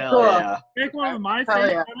right, cool. Yeah. Take one of my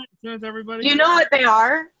things. Send everybody. Do you know what they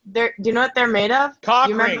are? Do you know what they're made of? Cock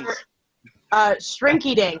you remember? rings.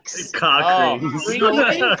 Shrinky dinks. Cock rings.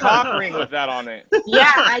 Cock ring with that on it.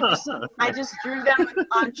 Yeah, I just drew them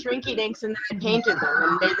on Shrinky dinks and then I painted them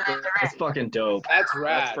and made them into That's fucking dope. That's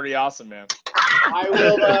rad. That's pretty awesome, man. I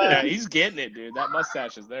will. Yeah, he's getting it, dude. That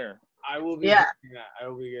mustache is there. I will be. Yeah. I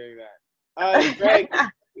will be getting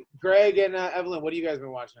that. Greg and Evelyn, what have you guys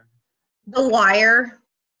been watching? The Wire.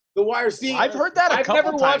 The Wire. See, I've heard that a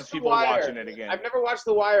couple times. People watching it again. I've never watched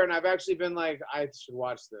The Wire, and I've actually been like, I should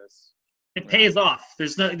watch this. It pays off.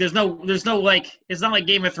 There's no like, it's not like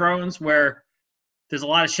Game of Thrones where there's a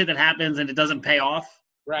lot of shit that happens and it doesn't pay off.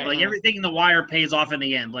 Right. Like everything in The Wire pays off in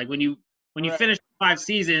the end. Like when you finish 5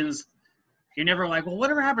 seasons, you're never like, well,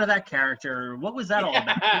 whatever happened to that character? What was that all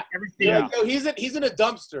about? Everything. Yeah. No, he's in a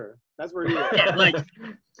dumpster. That's where he is. Yeah, like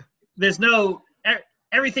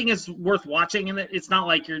everything is worth watching, and it's not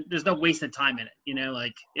like there's no wasted time in it. You know,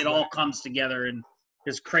 like it all comes together in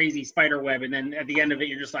this crazy spider web, and then at the end of it,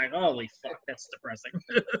 you're just like, holy fuck, that's depressing.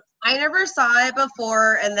 I never saw it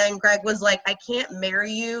before, and then Greg was like, I can't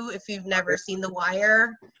marry you if you've never seen The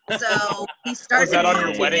Wire. So he started. Was that on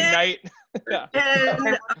your wedding night? Yeah.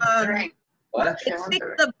 And, it's like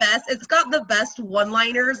the best. It's got the best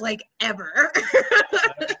one-liners like ever.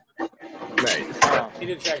 Nice. You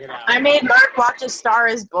need to check it out. I made Mark watch A Star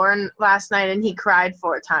Is Born last night, and he cried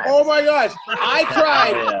 4 times. Oh my gosh, I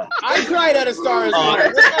cried. Yeah. I cried at A Star Is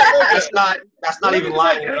Born. That's not even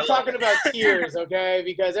lying. We're talking about tears, okay?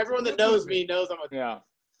 Because everyone that knows me knows I'm a. Yeah.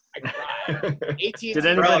 I cried. 18. Did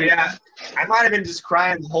anybody? Yeah, I might have been just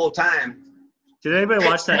crying the whole time. Did anybody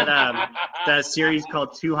watch that that series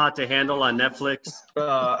called Too Hot to Handle on Netflix?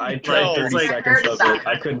 I tried 30 seconds of it.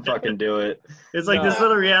 I couldn't fucking do it. It's like this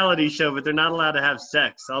little reality show, but they're not allowed to have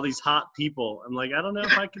sex. All these hot people. I'm like, I don't know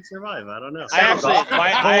if I can survive. I don't know.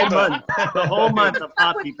 The whole month of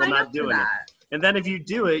hot people not doing it. And then if you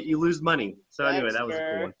do it, you lose money. So anyway, that was a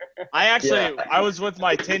cool one. I was with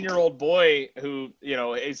my 10-year-old boy who,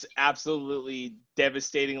 is absolutely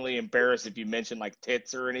devastatingly embarrassed if you mention like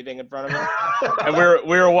tits or anything in front of him. And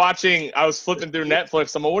we were watching, I was flipping through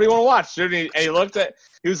Netflix. I'm like, what do you want to watch? And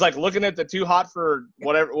he was like looking at the Too Hot for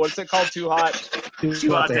whatever, what's it called? Too Hot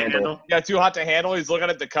to Handle. Yeah, Too Hot to Handle. He's looking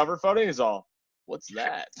at the cover photo and he's all, what's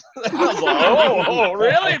that? I was like, oh,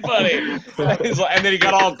 really, buddy? And then he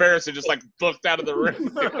got all embarrassed and just like booked out of the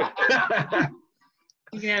room.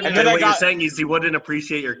 And then what you're saying is he wouldn't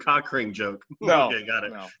appreciate your cock ring joke. No. Okay, got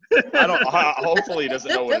it. No. I don't. Hopefully he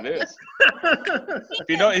doesn't know what it is. If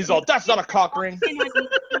you know, he's all, that's not a cock ring. He's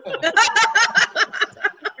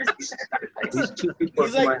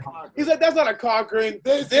like, that's not a cock ring.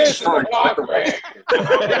 This is a cock ring.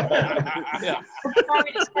 Before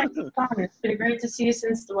we just it's been great to see you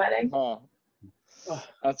since the wedding.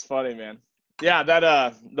 That's funny, man. Yeah,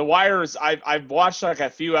 The Wire's. I've watched like a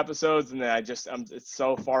few episodes, and then it's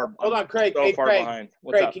so far. Hold on, Craig. So far behind.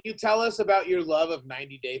 What's up? Can you tell us about your love of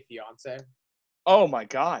 90 Day Fiance? Oh my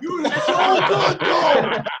God.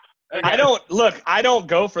 I don't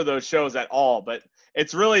go for those shows at all, but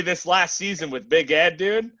it's really this last season with Big Ed,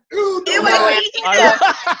 dude. I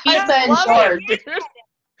love him, dude.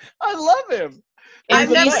 I love him. I've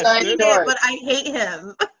never seen it, but I hate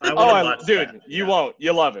him. Dude, you won't.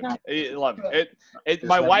 You love him. You love it.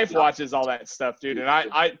 My wife watches all that stuff, dude, and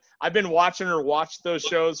I've been watching her watch those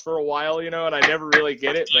shows for a while, and I never really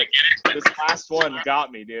get it, but this last one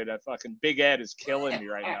got me, dude. Fucking Big Ed is killing me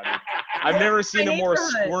right now, dude. I've never seen a more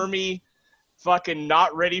squirmy, fucking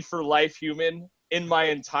not ready for life human in my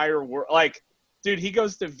entire world. Like, dude, he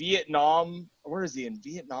goes to Vietnam. Where is he, in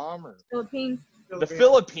Vietnam or Philippines? The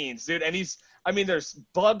Philippines, dude, and there's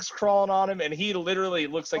bugs crawling on him, and he literally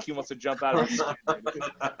looks like he wants to jump out of his neck.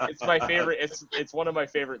 It's my favorite. It's one of my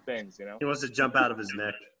favorite things, He wants to jump out of his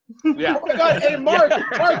neck. Yeah. Oh my God! Hey, Mark,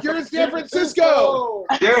 you're in San Francisco.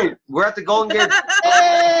 Dude, we're at the Golden Gate.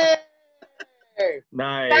 Hey!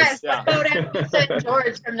 Nice. Guys, let's go down to St.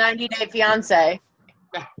 George from 90 Day Fiance.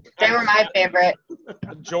 They were my favorite.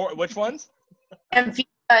 Which ones? And Fiona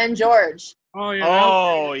and George. Oh yeah.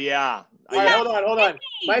 Oh yeah. All right, hold on.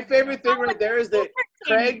 My favorite thing right there is that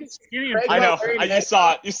Craig I know. You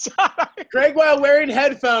saw it. Craig, while wearing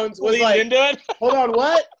headphones, was leaned like, into it. Hold on,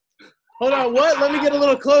 what? Let me get a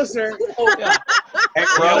little closer. Yeah. Hey,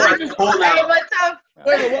 bro, Hey, what's up?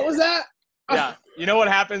 Wait, what was that? Yeah. You know what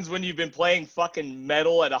happens when you've been playing fucking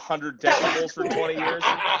metal at 100 decibels for 20 years?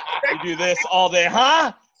 You do this all day,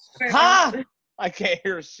 huh? I can't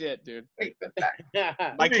hear shit, dude.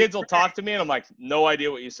 My kids will talk to me, and I'm like, no idea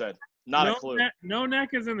what you said. Not a clue. No Neck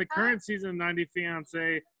is in the current season of 90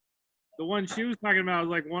 Fiance. The one she was talking about was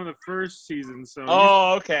like one of the first seasons. So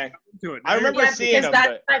okay. To it. I remember seeing them.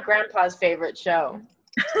 That's my grandpa's favorite show.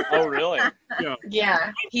 Oh, really?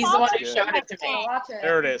 Yeah, he's the one who showed it to me.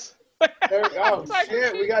 There it is. Oh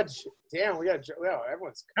shit! We got everyone's.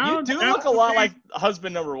 You do look a lot like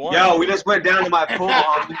husband number one. Yo, we just went down to my pool.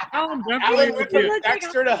 Alan definitely went from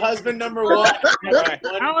Dexter to husband number one.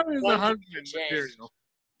 Alan is the husband material.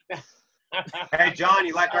 Hey, John,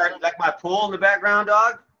 you like my pool in the background,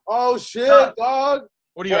 dog? Oh shit, dog!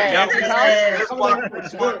 What are you at Yelp's house?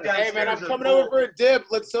 Hey man, I'm coming over for a dip.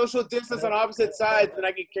 Let's social distance on opposite sides, and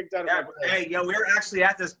I get kicked out of my place. Hey, we were actually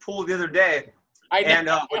at this pool the other day. And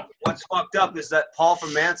what's fucked up is that Paul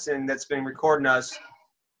from Manson that's been recording us,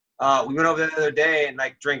 we went over there the other day and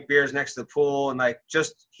like drank beers next to the pool, and like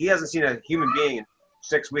he hasn't seen a human being in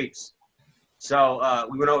 6 weeks. So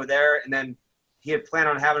we went over there, and then he had planned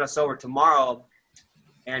on having us over tomorrow,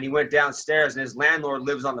 and he went downstairs, and his landlord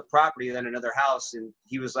lives on the property in another house, and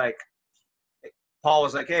he was like, Paul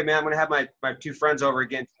was like, hey man, I'm gonna have my two friends over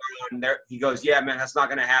again tomorrow, and he goes, yeah man, that's not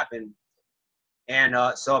gonna happen. And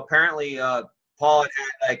so apparently Paul had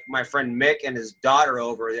like my friend Mick and his daughter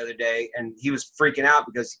over the other day, and he was freaking out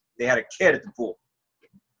because they had a kid at the pool.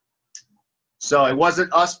 So it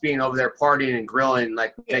wasn't us being over there partying and grilling,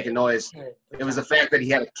 like making noise. It was the fact that he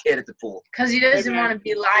had a kid at the pool. Because he doesn't want to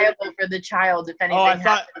be liable for the child if anything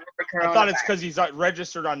happens with coronavirus. I thought it's because he's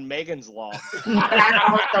registered on Megan's Law.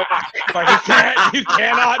 But you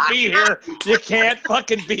cannot be here. You can't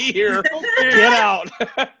fucking be here. Get out.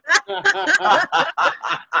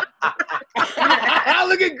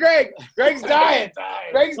 Look at Greg. Greg's dying.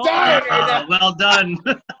 Greg's dying right now. Well done.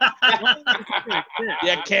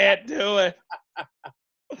 You can't do it.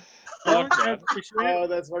 fuck, man. Oh,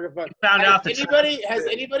 that's fucking fun. Found out Has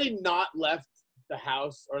anybody not left the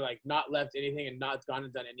house or like not left anything and not gone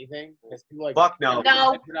and done anything? Has people like Fuck no.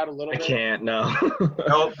 ventured out a little I bit? can't. No.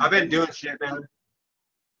 Nope. I've been doing shit, man.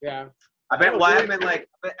 Yeah. I haven't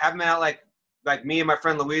been out like me and my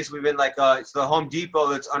friend Luis. We've been like it's the Home Depot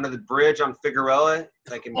that's under the bridge on Figueroa.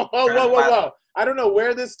 Like in Whoa! I don't know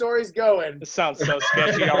where this story's going. This sounds so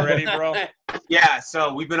sketchy already, bro. Yeah,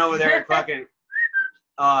 so we've been over there fucking.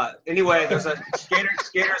 Anyway, there's a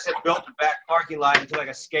skaters have built the back parking lot into like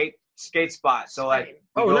a skate spot. So like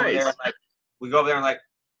we go over there and like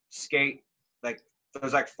skate. Like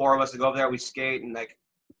there's like 4 of us that go over there. We skate and like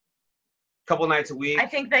a couple nights a week. I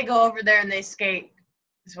think they go over there and they skate.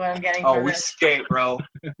 Is what I'm getting. Oh, from we this. skate, bro.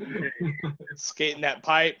 Skating that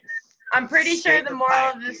pipe. I'm pretty sure the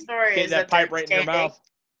moral of the story Get is that pipe right in your mouth.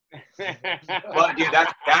 Well, dude,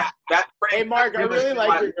 that's Hey, Mark, I really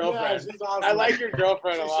like your girlfriend. she's awesome. I like your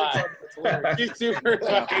girlfriend a lot. She's super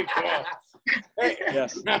fucking cool. Hey,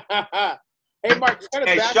 Yes. hey, Mark, you gotta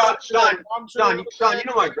Hey, back Sean, up to that mom trip. Sean, you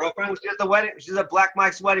know my girlfriend. She was at the wedding. She's at Black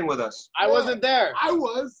Mike's wedding with us. I wasn't there. I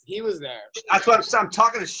was. He was there. That's what I'm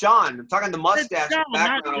talking to Sean. I'm talking to Mustache Sean,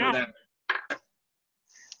 background not over there.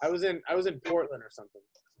 I was in Portland or something.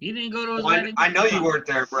 You didn't go to his Well, wedding? I know you weren't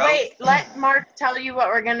there, bro. Wait, let Mark tell you what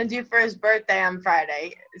we're gonna do for his birthday on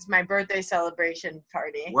Friday. It's my birthday celebration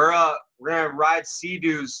party. We're gonna ride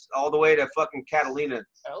Sea-Doos all the way to fucking Catalina.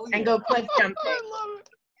 And go cliff jumping.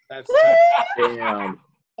 That's Damn.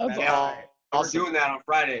 Yeah, we're doing that on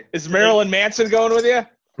Friday. Is Marilyn Manson going with you?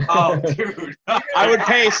 Oh, dude. I would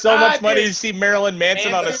pay so much money dude. to see Marilyn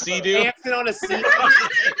Manson on a Sea-Doo. Manson on a Sea-Doo.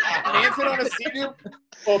 Manson on a Sea-Doo.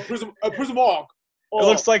 Oh, Prism Walk. It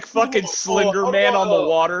looks like fucking Slender Man on the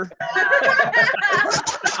water.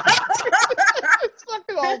 It's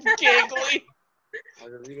fucking all giggly.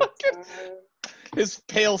 His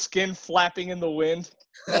pale skin flapping in the wind.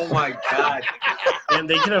 Oh my god. And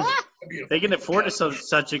they can afford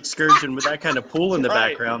such excursion with that kind of pool in the Right.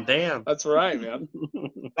 background. Damn. That's right, man.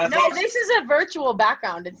 No, this is a virtual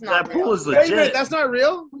background. It's not That real. pool is Wait a minute, legit. that's not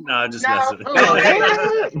real? No, I'm just No. messing.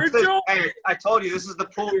 Hey, I told you this is the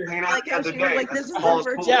pool we hanging out Like the how other she was day. like, That's this the is smallest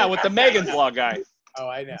her pool. Yeah, with the Megan's Law guy. Oh,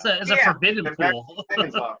 I know. It's a forbidden pool. I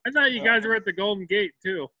thought you guys were at the Golden Gate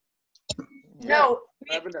too. No,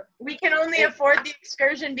 we can only afford the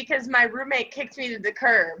excursion because my roommate kicked me to the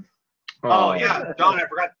curb. Oh yeah, John, I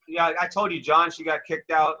forgot. Yeah, I told you, John. She got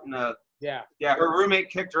kicked out, and Yeah. her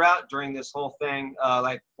roommate kicked her out during this whole thing,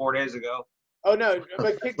 like 4 days ago. Oh no,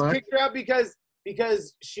 but kicked her out because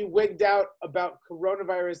she wigged out about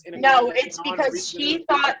coronavirus in a No, it's because she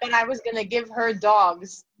thought that I was gonna give her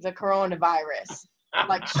dogs the coronavirus.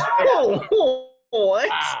 Like, What?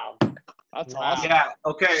 Wow. That's awesome. Yeah.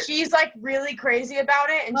 Okay. she's like really crazy about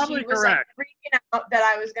it, and Probably she was correct. like freaking out that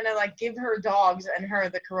I was gonna like give her dogs and her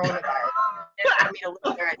the coronavirus. She didn't want me to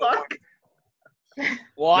live there anymore.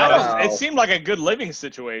 Well, Wow. it seemed like a good living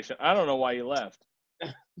situation. I don't know why you left.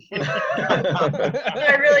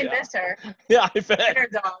 I really miss her Yeah, I and bet. her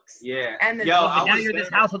dogs. Yeah. And the Yo, dogs. I But now was you're in this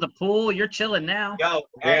there. house with a pool. You're chilling now. Yo,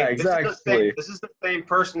 Yeah, hey, exactly. This is the same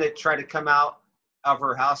person that tried to come out of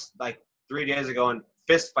her house like 3 days ago and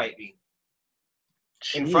fist fight me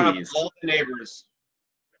in front of Jeez. all the neighbors.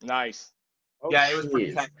 Nice. Yeah, it was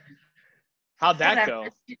pretty Jeez. tight. How'd that go?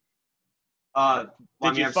 Well, I Did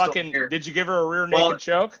mean, you I'm still fucking here. did you give her a rear Well, naked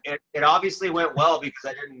choke? It obviously went well because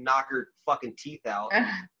I didn't knock her fucking teeth out.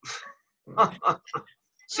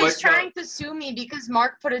 She's But, trying to sue me because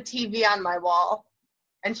Mark put a TV on my wall,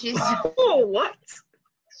 and she's Oh, what?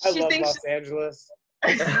 I she love thinks Los Angeles.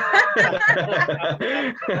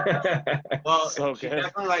 Well, So she good.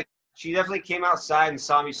 definitely came outside and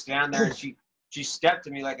saw me stand there, and she stepped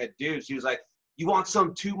to me like a dude. She was like, "You want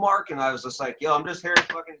some too, Mark?" And I was just like, "Yo, I'm just here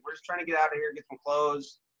we're just trying to get out of here, get some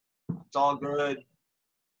clothes. It's all good."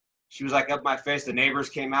 She was like up my face. The neighbors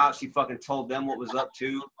came out. She fucking told them what was up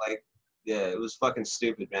too. Like, yeah, it was fucking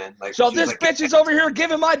stupid, man. Like, So she was this like, bitch is over here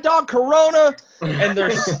giving my dog Corona, and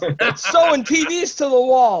they're sewing TVs to the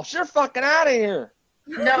wall. You're fucking out of here.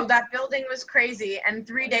 no, that building was crazy. And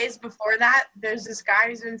 3 days before that, there's this guy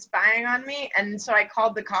who's been spying on me, and so I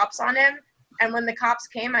called the cops on him. And when the cops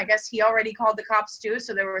came, I guess he already called the cops too.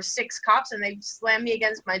 So there were 6 cops, and they slammed me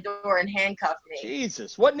against my door and handcuffed me.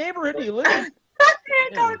 Jesus, what neighborhood do you live in?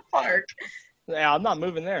 Hancock Park Yeah, I'm not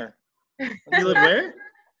moving there. You live where?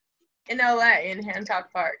 in LA, in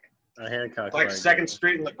Hancock Park. Hancock. like Park. 2nd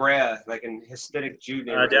Street in La Brea, like in Hasidic Jew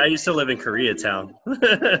neighborhood. I used to live in Koreatown,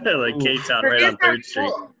 like K-Town, right on 3rd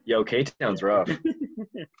Street. Yo, K-Town's rough.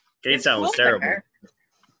 K-Town was cool terrible. there.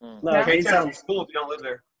 No, K-Town's K-Town. cool if you don't live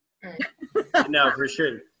there. No, for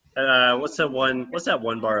sure. What's that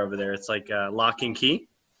one bar over there? It's like Lock and Key.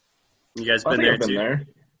 You guys been there too? There.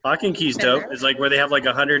 Lock and Key's dope. It's like where they have like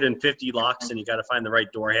 150 locks and you got to find the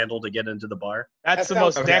right door handle to get into the bar. That's the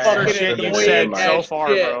most Dexter shit you've said so far,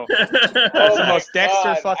 bro. That's the most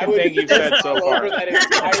Dexter fucking thing you've said so far. That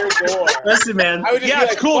entire door. Listen, man. Yeah,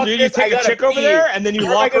 it's cool, dude. You take a chick over there and then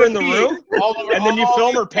you lock her in the room and then you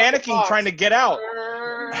film her panicking trying to get out.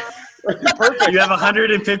 Perfect. You have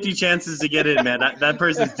 150 chances to get in, man. That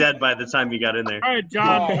person's dead by the time you got in there. All right,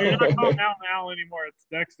 John, you're not calling Al anymore. It's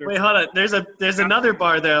Dexter. Wait, hold on. There's another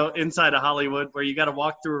bar though inside of Hollywood where you got to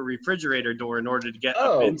walk through a refrigerator door in order to get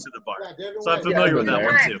up into the bar. So I'm familiar with that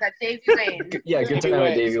one too. At Davy Wayne. Yeah, good time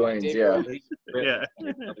at Davy Wayne's. Yeah. Yeah.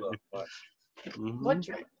 What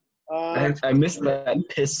drink? I missed that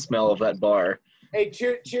piss smell of that bar. Hey,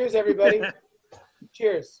 cheers, everybody.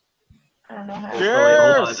 Cheers. I don't know how.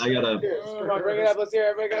 Cheers. I gotta. Cheers. Come on, bring it up. Let's hear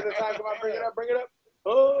it. Everybody got the time. Come on, bring it up. Bring it up.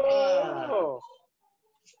 Oh.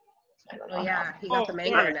 Oh yeah, he got the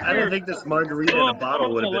mango now. I don't think this margarita in a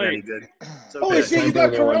bottle would have been any good. Holy shit, you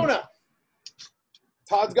got Corona.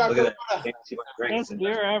 Todd's got Corona. Best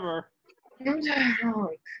beer ever.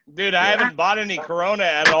 Dude, I haven't bought any Corona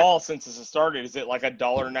at all since this started. Is it like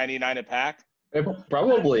 $1.99 a pack? It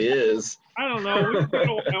probably is. I don't know. We go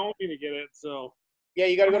to Wyoming to get it, so. Yeah,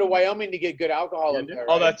 you got to go to Wyoming to get good alcohol up there. Right?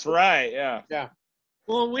 Oh, that's right. Yeah. Yeah.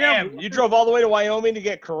 Well, you drove all the way to Wyoming to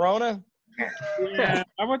get Corona? Yeah,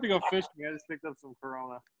 I went to go fishing. I just picked up some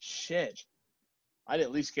Corona. Shit. I'd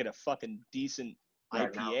at least get a fucking decent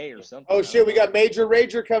IPA or something. Oh, shit, we got Major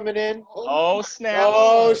Rager coming in. Oh, snap.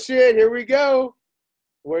 Oh, shit, here we go.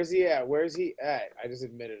 Where's he at? Where's he at? I just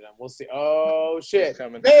admitted him. We'll see. Oh, shit.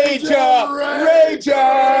 Major Rager!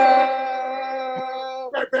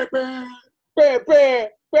 Bam, bam,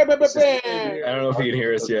 bam, bam, bam. I don't know if you can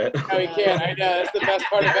hear us yet. No, he can't. I know. That's the best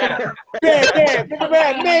part of it. Bam, bam, bam,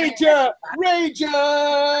 bam, Major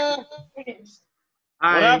Rager!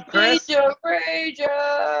 What up, Chris? Major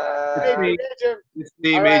Rager! Hey, Major.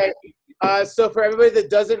 All right. So for everybody that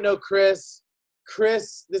doesn't know Chris,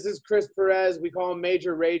 this is Chris Perez. We call him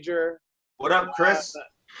Major Rager. What up, Chris?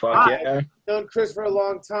 Fuck yeah. Known Chris for a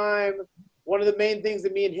long time. One of the main things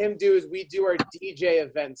that me and him do is we do our DJ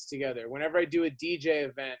events together. Whenever I do a DJ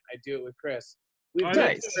event, I do it with Chris. We've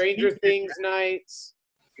done Stranger Things nights.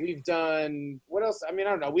 We've done, what else? I mean, I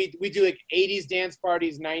don't know. We do like 80s dance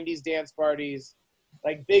parties, 90s dance parties,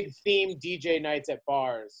 like big theme DJ nights at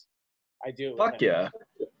bars. I do it with Fuck him. yeah.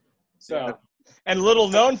 So. And little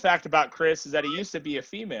known fact about Chris is that he used to be a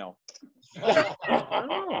female.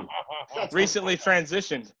 Recently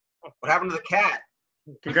transitioned. What happened to the cat?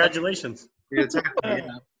 Congratulations. Where'd the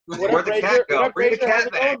cat go? Bring the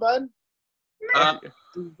cat back. Bud? I'm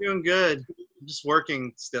doing good. I'm just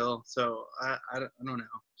working still, so I don't know.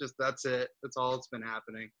 Just that's it. That's all that's been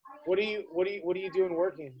happening. What are you doing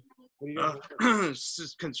working? What are you doing? It's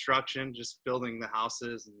just construction, just building the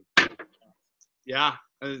houses, and yeah.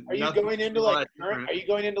 Are you going into like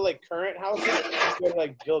current houses? Or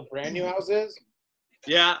like build brand new houses?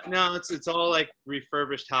 Yeah, no, it's all like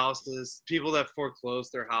refurbished houses. People that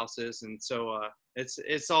foreclosed their houses, and so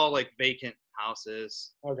it's all like vacant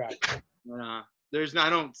houses. Okay. I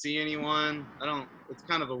don't see anyone. It's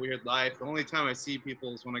kind of a weird life. The only time I see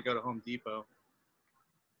people is when I go to Home Depot.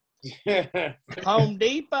 Home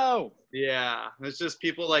Depot. Yeah, it's just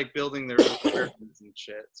people like building their own apartments and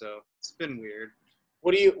shit. So it's been weird.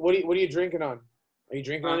 What are you drinking on? Are you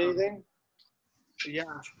drinking on anything? Yeah.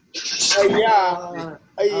 Yeah.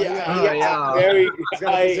 Very good.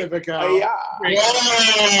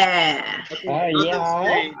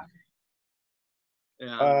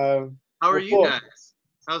 Yeah. How are you guys?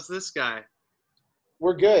 How's this guy?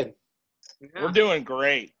 We're good. Yeah. We're doing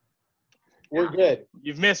great. We're good.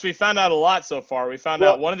 We found out a lot so far. We found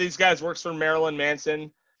out one of these guys works for Marilyn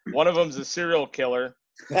Manson. One of them's a serial killer.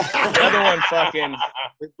 The other one fucking.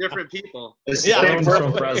 They're different people. Yeah,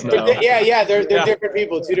 from Fresno. Yeah, they're different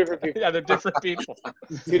people. Two different people. Yeah, they're different people.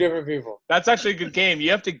 Two different people. That's actually a good game.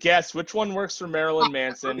 You have to guess which one works for Marilyn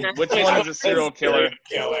Manson, which one is a serial killer.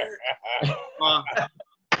 Man,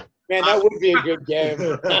 that would be a good game.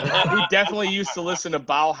 We definitely used to listen to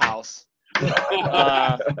Bauhaus.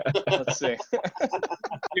 Let's see.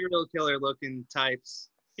 Serial killer looking types.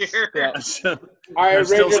 Here. Yeah. All right, I'm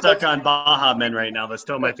still stuck on Baja Men right now. That's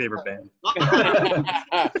still my favorite band.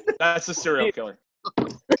 That's a serial killer.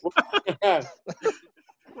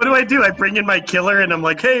 What What do I do? I bring in my killer and I'm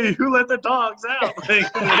like, hey, who let the dogs out? Like,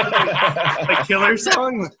 a killer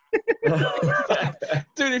song?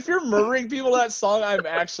 Dude, if you're murdering people that song, I'm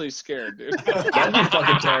actually scared, dude. That'd be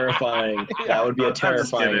fucking terrifying. That would be a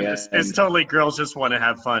terrifying end. It's totally girls just want to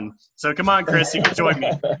have fun. So come on, Chris, you can join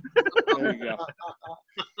me. There you go.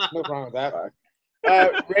 No problem with that.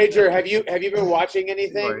 Rager, have you been watching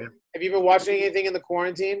anything? Have you been watching anything in the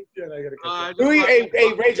quarantine? Hey,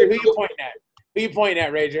 Rager, who you pointing at? Who you pointing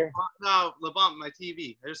at, Rager? No, La Bamba, my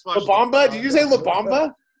TV. I just watched. La Bamba? Did you say La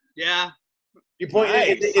Bamba? Yeah. You pointing at,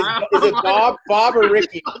 Nice. is it Bob or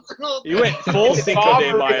Ricky? You went full Cinco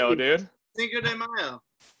de Mayo, dude. Cinco de Mayo.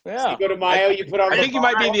 Yeah. Cinco de Mayo, you put on. I think you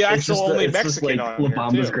might be the It's actual just only it's just Mexican like on La here,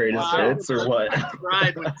 Bamba's too. greatest hits, or what?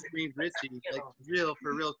 Ride with Scream Richie, like real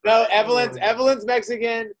for real. No, Evelyn's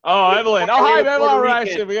Mexican. Oh, Evelyn. Oh, hi, Evelyn. All right.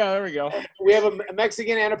 Yeah, there we go. We have a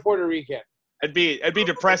Mexican and a Puerto Rican. It'd be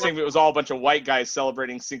depressing if it was all a bunch of white guys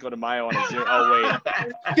celebrating Cinco de Mayo on a Zoom. Oh,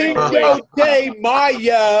 wait. Cinco de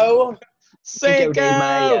Mayo. Cinco de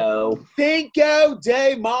Mayo. Cinco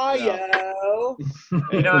de Mayo.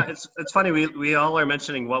 You know, it's funny. We all are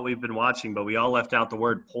mentioning what we've been watching, but we all left out the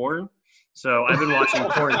word porn. So I've been watching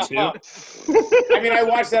porn too. I mean, I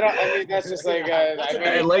watched that. I mean, that's just like.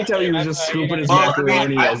 I liked how he was just scooping his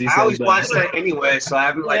macaroni as he I said always that. watch that anyway, so I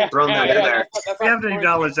haven't thrown that in there. We have to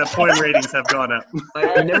acknowledge that porn ratings have gone up.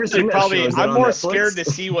 I've never seen that show. Is that I'm on more Netflix? scared to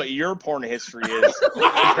see what your porn history is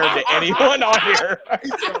compared to anyone on here.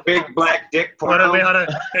 Big black dick porn. Hold on.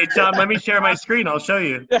 Hey, John, let me share my screen. I'll show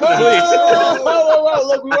you. Whoa!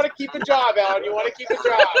 Look, we want to keep a job, Alan. You want to keep a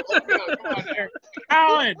job? Let's go. Come on here.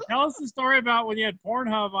 Alan, tell us the story about when you had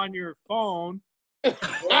Pornhub on your phone. No,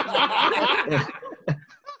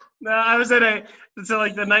 I was at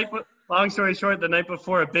long story short, the night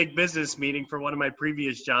before a big business meeting for one of my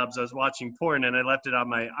previous jobs, I was watching porn and I left it on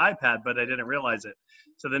my iPad, but I didn't realize it.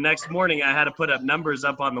 So the next morning I had to put up numbers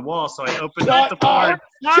up on the wall. So I opened up the porn.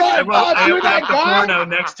 I opened up the porno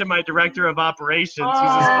next to my director of operations.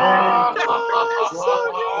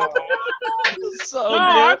 So no,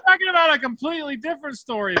 I'm talking about a completely different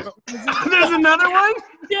story. But there's another one?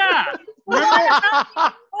 Yeah.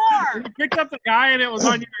 Remember? You picked up the guy and it was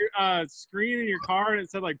on your screen in your car and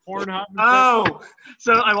it said like Pornhub. Oh,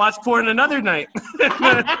 so I watched porn another night. and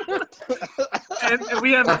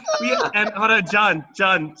hold on,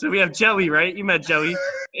 John. So we have Joey, right? You met Joey,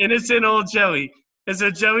 innocent old Joey. And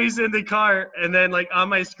so Joey's in the car, and then like on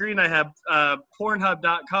my screen I have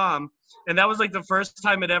Pornhub.com, and that was like the first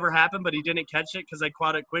time it ever happened, but he didn't catch it because I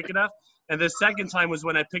caught it quick enough. And the second time was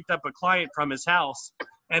when I picked up a client from his house,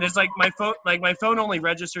 and it's like my phone only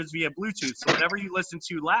registers via Bluetooth, so whatever you listen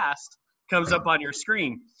to last comes up on your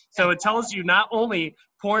screen. So it tells you not only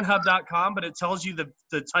Pornhub.com, but it tells you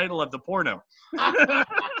the title of the porno.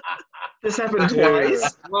 This happened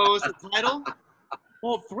twice. What was the title?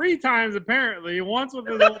 Well, 3 times apparently. Once with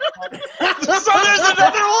his old So there's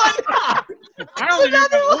another one. I only did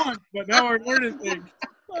that once, but now we're learning things.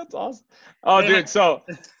 That's awesome. Oh, dude. So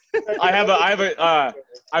when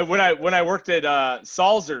I worked at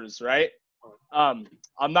Salzer's, right? I'm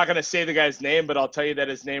not gonna say the guy's name, but I'll tell you that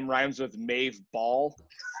his name rhymes with Maeve Ball.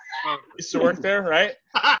 Used to work there, right?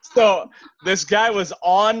 So this guy was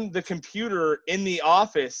on the computer in the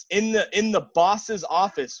office, in the boss's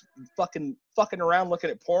office, fucking around looking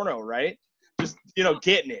at porno, right? Just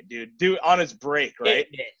getting it, dude. On his break, right?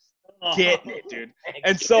 Getting it, dude.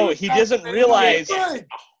 And so he doesn't realize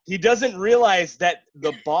that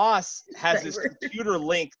the boss has his computer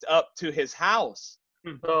linked up to his house.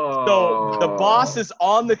 So the boss is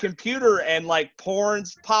on the computer and like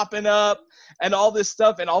porn's popping up and all this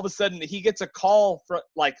stuff, and all of a sudden he gets a call from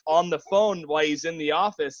like on the phone while he's in the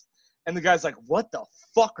office, and the guy's like, "What the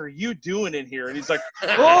fuck are you doing in here?" And he's like,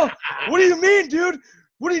 "Oh, what do you mean, dude?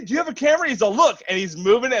 Do you have a camera?" He's like, "Look," and he's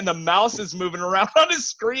moving, and the mouse is moving around on his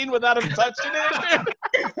screen without him touching it.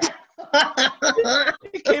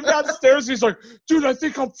 He came downstairs. He's like, "Dude, I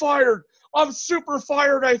think I'm fired. I'm super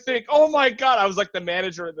fired, I think. Oh my God." I was like the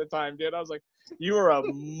manager at the time, dude. I was like, "You are a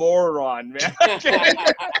moron, man."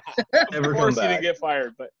 Of course he didn't get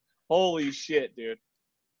fired, but holy shit, dude.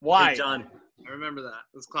 Why? Hey, John. I remember that.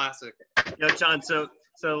 It was classic. Yo, John, so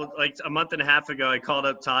like a month and a half ago, I called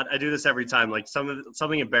up Todd. I do this every time. Like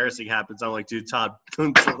something embarrassing happens. I'm like, "Dude, Todd,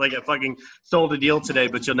 like I fucking sold a deal today,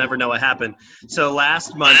 but you'll never know what happened." So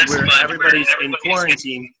last month, everybody's in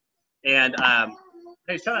quarantine, and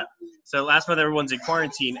hey, shut up. So last month, everyone's in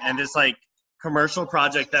quarantine, and this like commercial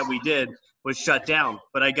project that we did was shut down.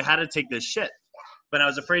 But I had to take this shit. But I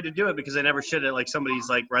was afraid to do it because I never shit at like somebody's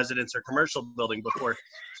like residence or commercial building before.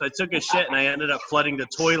 So I took a shit and I ended up flooding the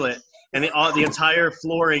toilet and the entire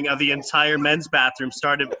flooring of the entire men's bathroom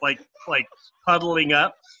started like puddling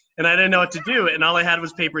up, and I didn't know what to do, and all I had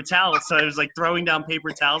was paper towels, so I was like throwing down paper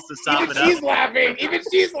towels to sop it up. She's laughing. Even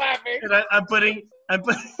she's laughing. And I'm putting it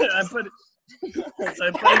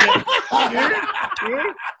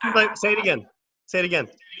here. Like, say it again.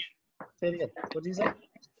 What did you say?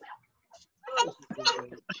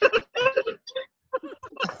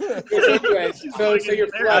 so you're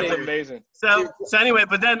flooding. That's amazing. So anyway,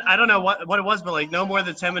 but then I don't know what it was, but like no more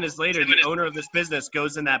than 10 minutes later, the owner of this business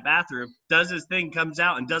goes in that bathroom, does his thing, comes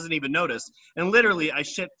out, and doesn't even notice. And literally, I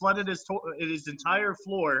flooded his entire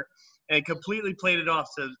floor and completely played it off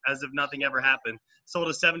as if nothing ever happened. Sold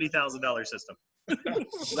a $70,000 system.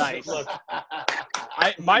 Nice. Look,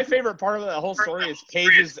 my favorite part of that whole story is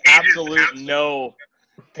Paige's absolute no.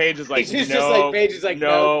 Paige is like, Paige is no, just like, Paige is like,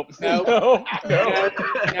 no.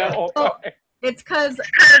 It's because,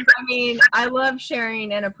 I mean, I love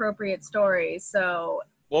sharing inappropriate stories, so.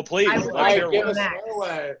 Well, please. Let's hear give one.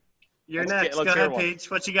 us You're next. Go ahead,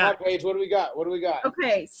 Paige. What you got? Paige, what do we got?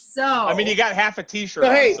 Okay, so. I mean, you got half a T-shirt,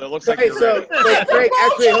 So, hey, so it looks so, like hey, you're so, ready. so Craig,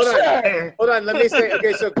 actually, hold on. Let me say,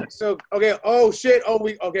 okay, so, okay. Oh shit.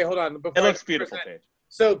 Okay, hold on. It looks beautiful, Paige.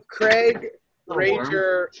 So Craig,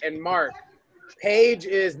 Ranger, and Mark. Paige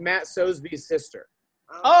is Matt Soesby's sister.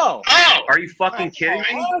 Oh! Are you fucking kidding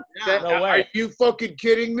me? No way. Are you fucking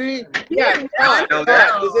kidding me? Yeah, Todd, know that.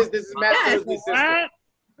 Todd, this is Matt Soesby's sister.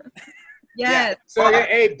 Yes. Yeah. So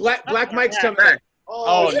hey, Black Mike's coming in.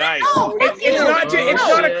 Oh, nice. It's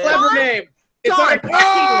not a clever name. It's not a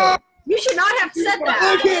John, you should not have said that.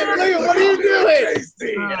 Look at what are you doing?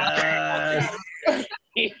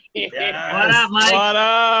 What up, Mike? What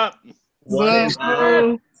up? What is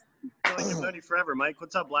good? I've known you forever, Mike.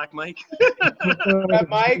 What's up, Black Mike? Black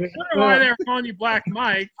Mike? I don't know why they're calling you Black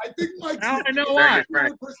Mike. I think Mike's Now I know the why.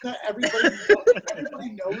 only person that everybody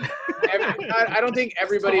knows. I don't think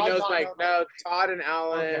everybody Todd, knows not Mike. know No, Todd and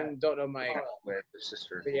Alan don't know Mike. Wait, the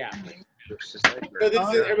sister. But yeah. So So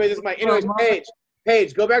this is Mike. Anyways,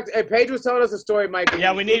 Paige, go back to. Hey, Paige was telling us a story, Mike.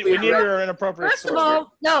 Yeah, we need your inappropriate First of story.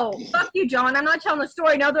 all, no, fuck you, John. I'm not telling a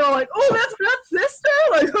story. Now they're all like, oh, that's Matt's sister?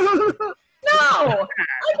 Like, no.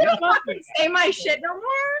 I don't fucking say my shit no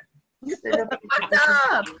more. Fucked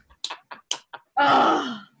up.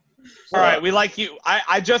 Ugh. All right, we like you.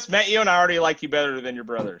 I just met you, and I already like you better than your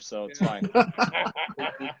brother, so it's fine.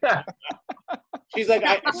 She's like,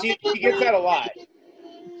 she gets that a lot.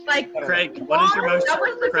 Like, Craig, what is your most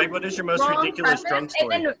ridiculous drunk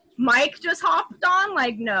story? And then Mike just hopped on,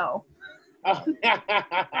 like, no. All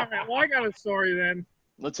right, well, I got a story then.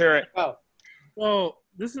 Let's hear it. Oh. So,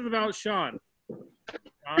 this is about Sean.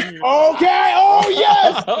 Okay. Oh,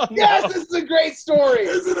 yes. Yes, this is a great story.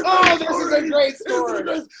 This is a great story.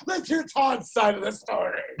 Let's hear Todd's side of the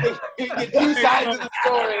story. Get two sides of the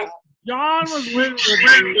story. John was living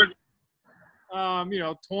with me,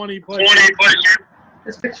 20 plus.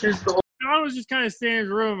 This picture's gold. John was just kind of staying in his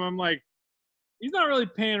room. I'm like, he's not really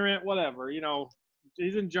paying rent, whatever.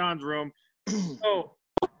 He's in John's room. So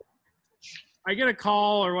I get a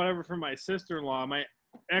call or whatever from my sister-in-law, my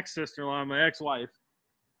ex-sister-in-law, my ex-wife.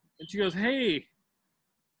 And she goes, hey,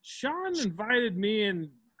 Sean invited me and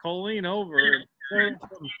Colleen over and showed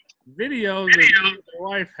some videos of you and your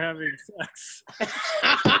wife having sex.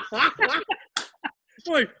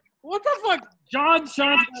 I'm like, what the fuck? Sean's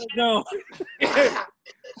gotta go.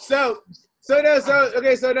 So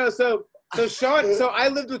Sean, so I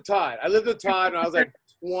lived with Todd. When I was like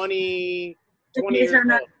 20 years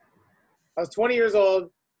old. I was 20 years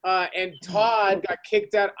old, and Todd got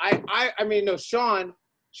kicked out.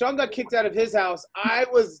 Sean got kicked out of his house. I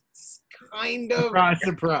was kind of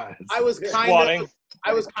surprise.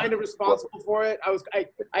 I was kind of responsible for it. I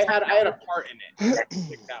had a part in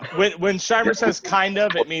it. When Shimer says kind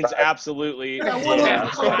of, it means absolutely. Yeah.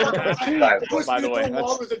 By the way,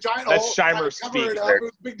 that's Shimer speak.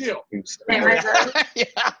 Big deal.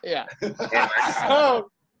 Yeah.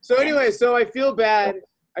 So anyway, so I feel bad.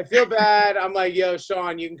 I'm like, yo,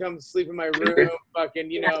 Sean, you can come sleep in my room, fucking,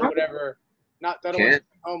 whatever. Not that I'm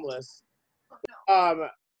homeless.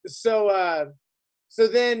 So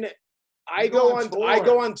then I go on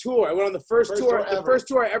tour. I went on the first tour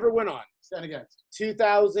I ever went on. Stand against.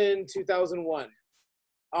 2001.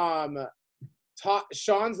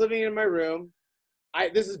 Sean's living in my room.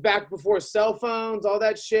 This is back before cell phones, all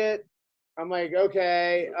that shit. I'm like,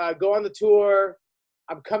 okay, go on the tour.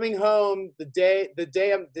 I'm coming home the day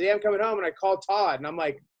I'm coming home, and I call Todd, and I'm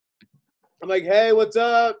like, hey, what's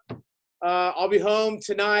up? I'll be home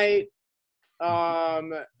tonight.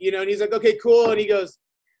 And he's like, okay, cool. And he goes,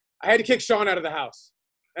 I had to kick Sean out of the house.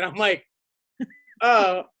 And I'm like,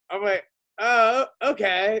 oh,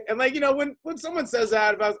 okay. And like, you know, when someone says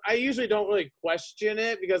that about, I usually don't really question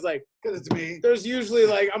it because it's me. There's usually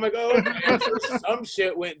like, I'm like, oh, man, some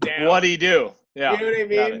shit went down. What'd he do? Yeah. You know what I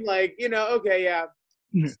mean? Like, you know, okay, yeah.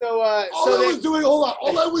 So, All I was doing,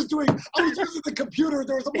 I was using the computer.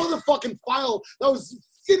 There was a motherfucking file that was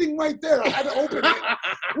sitting right there. I had to open it.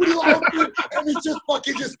 When you open it, and it's just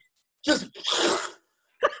fucking just.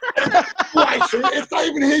 White shirt. It's not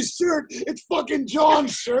even his shirt. It's fucking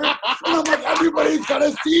John's shirt. And I'm like, everybody's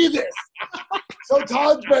gotta see this. So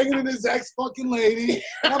Todd's banging in his ex-fucking lady.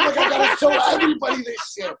 And I'm like, I gotta show everybody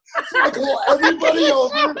this shit. So I call everybody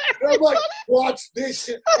over. And I'm like, watch this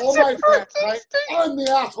shit. All my friends, right? I'm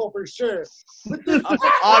the asshole for sure. But this,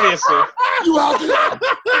 obviously. You out there.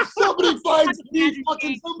 If somebody finds me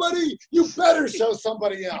fucking somebody, you better show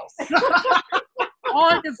somebody else. All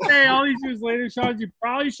I can say, all these years later, Sean, you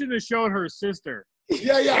probably shouldn't have shown her sister.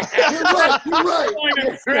 Yeah.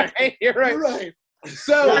 You're right.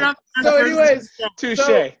 So anyways, touche.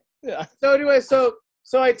 Yeah. So anyway, so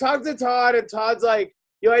I talked to Todd, and Todd's like,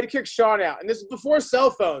 yo, I had to kick Sean out, and this is before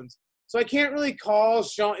cell phones, so I can't really call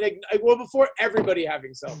Sean. Well, before everybody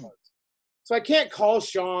having cell phones, so I can't call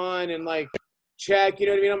Sean and like check. You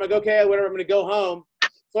know what I mean? I'm like, okay, whatever. I'm gonna go home.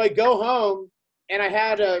 So I go home. And I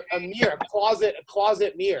had a mirror, a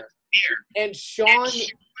closet mirror. And Sean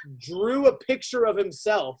drew a picture of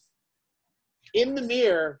himself in the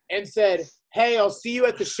mirror and said, hey, I'll see you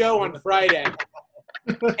at the show on Friday.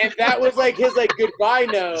 And that was like his like goodbye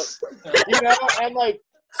note, you know? And like,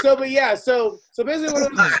 so basically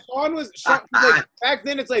what it was, Sean like, back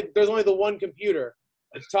then it's like, there's only the one computer.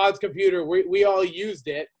 It's Todd's computer. We all used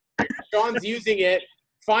it. Sean's using it,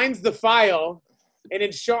 finds the file, and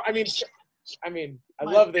then Sean, I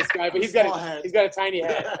love this guy, but he's got a tiny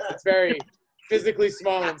head. It's very physically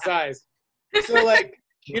small in size. So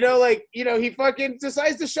he fucking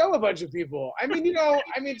decides to show a bunch of people. You know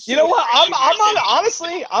what? I'm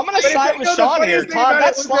gonna side with Sean here. Todd,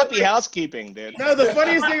 that's sloppy housekeeping, dude. No, the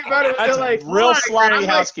funniest thing about it was that's real sloppy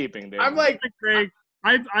housekeeping, dude. I'm like, Greg,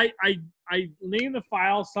 I named the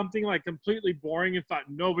file something like completely boring and thought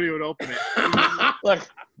nobody would open it. Look,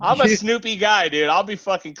 I'm a Snoopy guy, dude. I'll be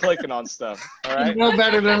fucking clicking on stuff. All right. No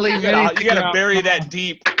better than leaving. You gotta bury that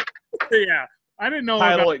deep. Yeah, I didn't know.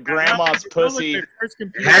 Title it "Grandma's Pussy."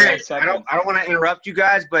 Hey, I don't want to interrupt you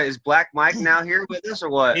guys, but is Black Mike now here with us or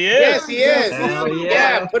what? He is. Yes, he is.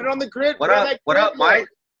 Yeah, put it on the grid. What up, Mike?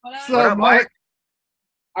 What's up, Mike?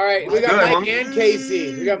 All right, we got Mike and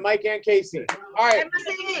Casey. All right,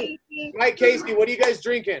 Mike, Casey, what are you guys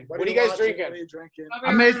drinking? What are you guys drinking?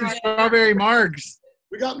 I made some strawberry margs.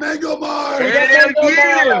 We got mango margs.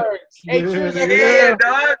 Hey, cheers, yeah,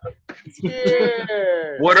 dog.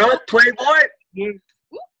 Cheers. What up, Playboy?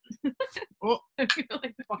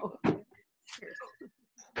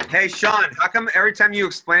 Hey, Sean, how come every time you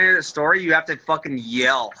explain a story, you have to fucking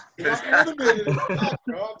yell? I'm sorry.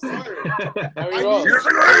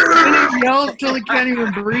 He yells till he can't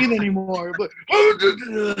even breathe anymore. But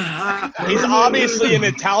he's obviously an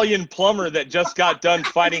Italian plumber that just got done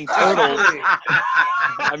fighting turtles.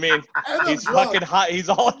 He's fucking hot. He's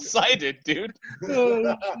all excited, dude.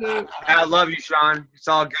 I love you, Sean. It's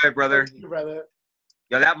all good, brother. Thank you, brother.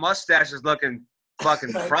 Yo, that mustache is looking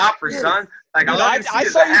fucking proper, son. Like I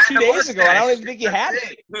saw you 2 days ago, and I don't even think you had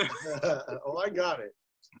it. Oh, I got it.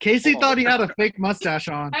 Casey thought he had a fake mustache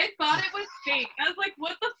on. I thought it was fake. I was like,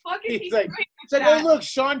 what the fuck is he He's doing? like, oh, look,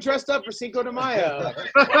 Sean dressed up for Cinco de Mayo.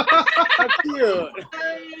 How cute.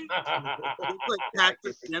 He's like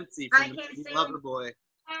Cactus Dempsey from Loverboy.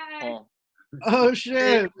 Oh,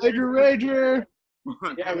 shit. Major Rager.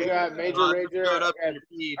 Yeah, we got Major Rager. Okay.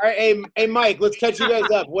 All right, hey, Mike, let's catch you guys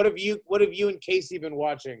up. What have you and Casey been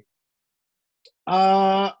watching?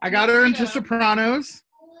 I got her into Sopranos.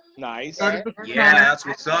 Nice. Yeah, that's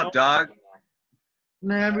what's up, dog.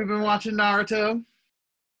 Man, we've been watching Naruto.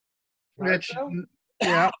 Which,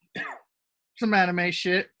 yeah, some anime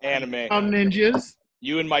shit. Anime. Ninjas.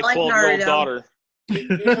 You and my 12-year-old daughter.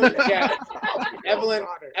 Yeah.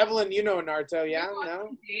 Evelyn, you know Naruto, yeah? No?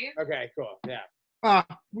 Okay, cool. Yeah.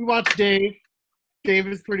 We watched Dave. Dave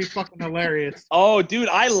is pretty fucking hilarious. Oh, dude,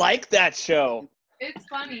 I like that show. It's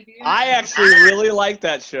funny, dude. I actually really like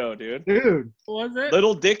that show, dude. Dude. What was it?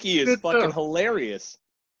 Little Dicky is fucking hilarious.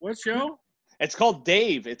 What show? It's called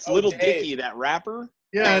Dave. It's Little Dicky, that rapper.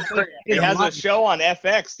 Yeah. He has a show on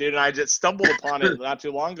FX, dude, and I just stumbled upon it not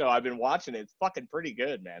too long ago. I've been watching it. It's fucking pretty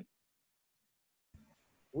good, man.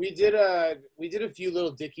 We did a few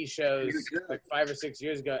Little Dicky shows like 5 or 6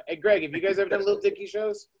 years ago. Hey, Greg, have you guys ever done Little Dicky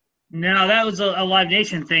shows? No, that was a Live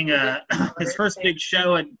Nation thing. His first big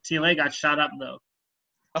show at TLA got shot up, though.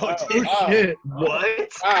 Oh, shit. What?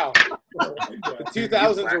 Wow. The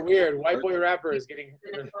 2000s are weird. White boy rapper is getting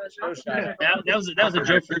show shot. That was a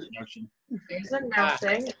joke for introduction. There's a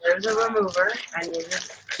nesting, there's a remover, and you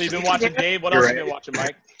just. So you've been watching Dave? What else have you been watching,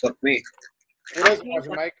 Mike? Fuck me. What else you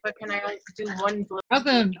watching, Mike? But can I like do one blue?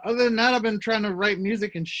 Nothing other than that. I've been trying to write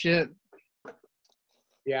music and shit.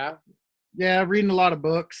 Yeah. Yeah, reading a lot of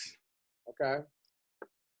books. Okay.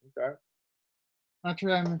 I'm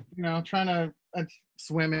trying to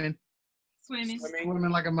swimming Swimming.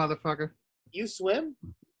 like a motherfucker. You swim?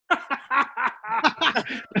 I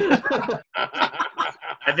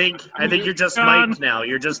think you're just Mike now.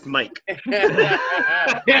 You're just Mike.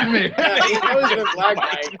 Damn it. He's always been Black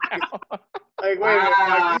Mike. Like, wait a minute,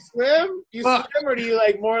 like, you swim? You swim, or do you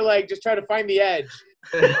like more like just try to find the edge?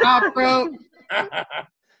 Nah, bro.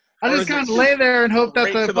 I just kind of lay there and hope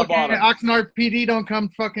that the fucking Oxnard PD don't come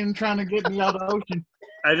fucking trying to get me out of the ocean.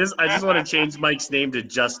 I just want to change Mike's name to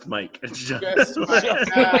just Mike. Just Mike.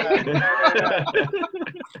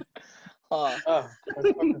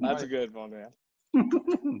 That's a good one, man.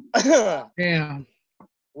 Damn.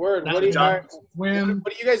 Word. What do you guys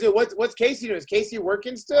do? What's Casey doing? Is Casey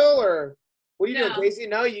working still, or what are you doing, Casey?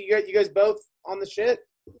 No, you guys both on the shit.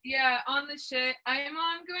 Yeah, on the shit. I am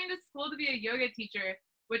going to school to be a yoga teacher,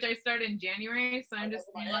 which I start in January. So I'm just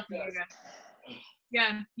lots of yoga.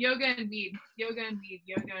 Yeah, yoga and weed.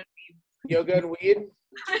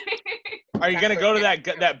 Are you gonna go to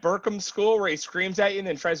that Burkham school where he screams at you and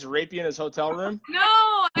then tries to rape you in his hotel room? No,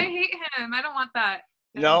 I hate him. I don't want that.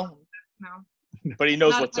 No. But he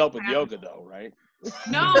knows Not what's up with yoga, though, right?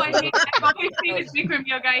 No, I hate. I've always hated Bikram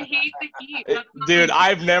yoga. I hate the heat. Dude,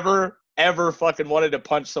 I've never ever fucking wanted to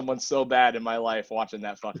punch someone so bad in my life watching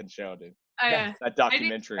that fucking show, dude. That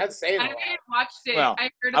documentary. That's saying a I lot. watched it. Well, I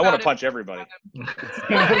heard I about want it. to punch everybody.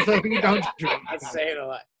 That's saying a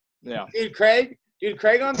lot. Yeah. Dude, Craig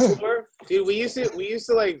on tour. Dude, we used to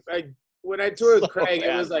like when I toured with Craig,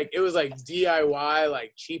 it was like DIY,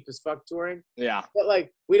 like cheap as fuck touring. Yeah. But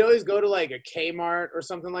like we'd always go to like a Kmart or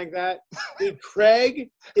something like that. Dude, Craig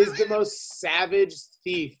is the most savage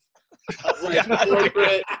thief of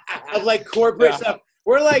like corporate stuff.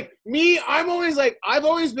 We're like I've always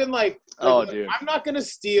been like, dude, I'm not gonna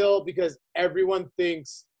steal because everyone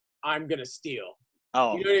thinks I'm gonna steal.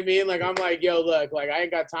 Oh, you know what I mean? Like I'm like, yo, look, like I ain't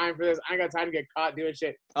got time for this. I ain't got time to get caught doing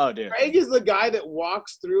shit. Oh, dude. Craig is the guy that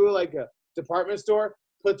walks through like a department store,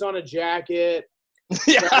 puts on a jacket,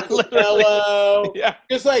 pillow,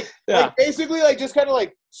 just like basically like just kind of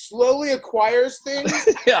like slowly acquires things.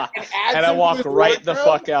 Yeah. And I walk right the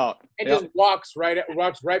fuck out. And just walks right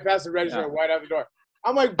past the register and right out the door.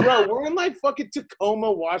 I'm like, bro, we're in like fucking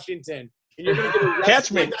Tacoma, Washington. And you're gonna get arrested.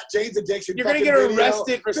 Catch me. Jane's Addiction. You're gonna get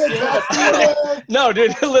arrested for stealing a No,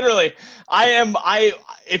 dude, literally.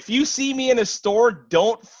 If you see me in a store,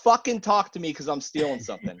 don't fucking talk to me because I'm stealing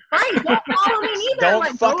something. Right, don't follow me either. Don't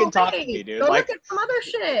like, fucking go talk away. to me, dude. Go Like, look at some other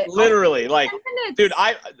shit. literally, like, 10 minutes. dude,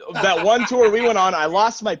 that one tour we went on, I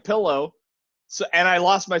lost my pillow, and I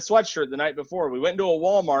lost my sweatshirt the night before. We went into a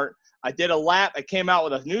Walmart. I did a lap. I came out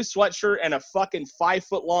with a new sweatshirt and a fucking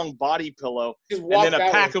 5-foot-long body pillow, and then a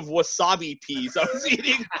pack of wasabi peas I was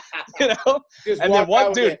eating, you know? And then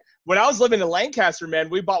when I was living in Lancaster, man,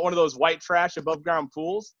 we bought one of those white trash above ground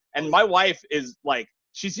pools. And my wife is like,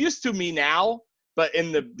 she's used to me now, but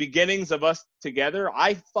in the beginnings of us together,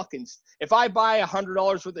 if I buy $100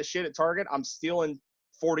 worth of shit at Target, I'm stealing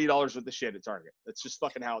 $40 worth of shit at Target. That's just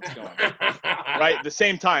fucking how it's going. Right? At the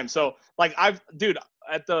same time. So like at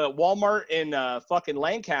the Walmart in fucking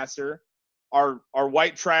Lancaster, our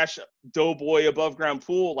white trash Doughboy above ground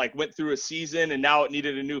pool like went through a season and now it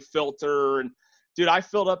needed a new filter. And dude, I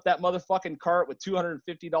filled up that motherfucking cart with $250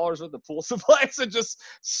 worth of pool supplies and just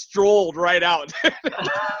strolled right out.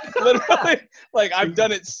 Literally, like I've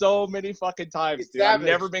done it so many fucking times, dude. I've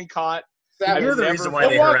never been caught. You're the reason why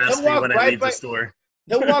they harass me when I leave the store.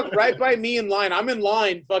 He'll walk right by me in line. I'm in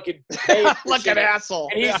line fucking like an asshole.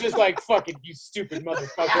 And he's just like, fucking, you stupid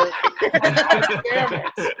motherfucker. Damn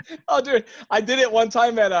it. Oh, dude. I did it one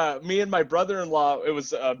time at me and my brother-in-law. It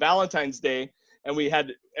was Valentine's Day, and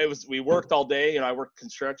we worked all day. You know, I worked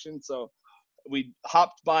construction, so we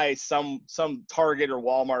hopped by some Target or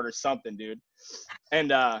Walmart or something, dude.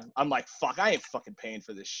 And I'm like, fuck, I ain't fucking paying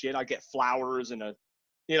for this shit. I get flowers and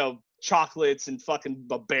chocolates and fucking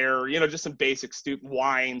a bear, just some basic stupid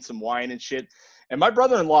wine, some wine and shit. And my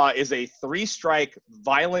brother-in-law is a 3-strike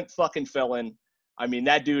violent fucking felon. I mean,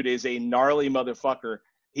 that dude is a gnarly motherfucker.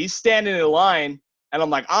 He's standing in line and I'm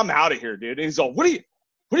like, I'm out of here, dude. And he's like, what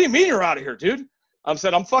do you mean you're out of here, dude? I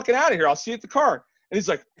said, I'm fucking out of here. I'll see you at the car. he's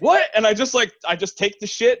like, what? And I just take the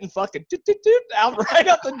shit and fucking out right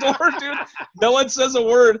out the door, dude. No one says a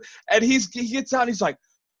word. And he gets out and he's like,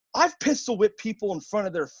 I've pistol whipped people in front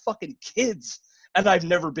of their fucking kids, and I've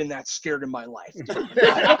never been that scared in my life.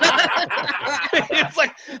 It's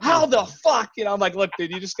like, how the fuck? You know, I'm like, look,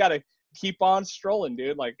 dude, you just got to keep on strolling,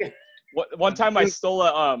 dude. Like, one time I stole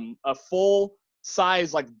a full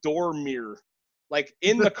size like door mirror, like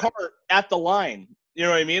in the cart at the line. You know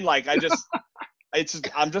what I mean? Like, I'm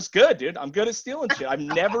just good, dude. I'm good at stealing shit. I've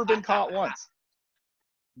never been caught once.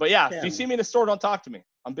 But yeah, if you see me in the store, don't talk to me.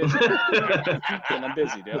 I'm busy. I'm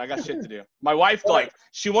busy, dude. I got shit to do. My wife, like,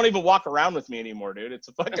 she won't even walk around with me anymore, dude. It's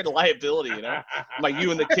a fucking liability, you know? I'm like,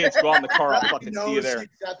 you and the kids go out in the car, I'll fucking see you there.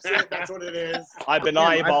 That's what it is. I've been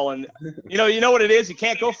eyeballing. You know what it is? You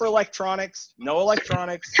can't go for electronics. No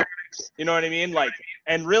electronics. You know what I mean? Like,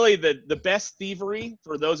 and really the best thievery,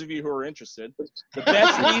 for those of you who are interested, the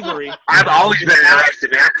best thievery. I've always been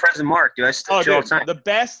interested, man. I'm President Mark, dude. I still chill all the time.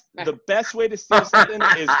 The best way to steal something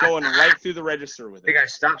is going right through the register with it. You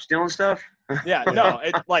guys stop stealing stuff? Yeah, no,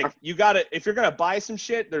 it's like, you gotta, if you're gonna buy some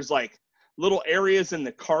shit, there's like little areas in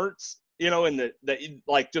the carts, you know, in the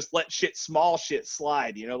like, just let small shit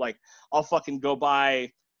slide, you know, like, I'll fucking go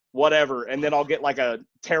buy whatever, and then I'll get like a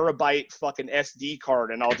terabyte fucking SD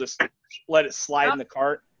card, and I'll just let it slide in the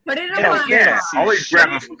cart. Put it in yeah. Always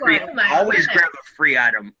grab a free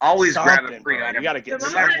item. Always grab a free item. You gotta get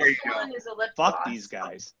something. Fuck these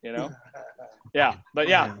guys, you know? Yeah, but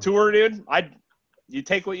yeah, tour, dude. You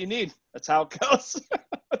take what you need. That's how it goes.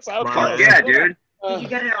 That's how it goes. Yeah, dude.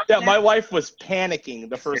 Yeah, my wife was panicking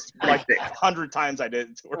the first like 100 times I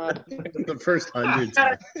did it to her. The first 100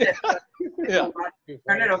 times. Yeah.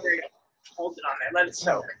 Turn it over. Hold it on there. Let it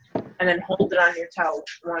soak, and then hold it on your toe.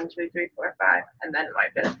 1, 2, 3, 4, 5, and then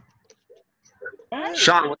wipe it.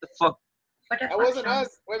 Sean, what the fuck? That wasn't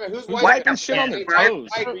us. Wait a minute, who's wiping shit on their toes?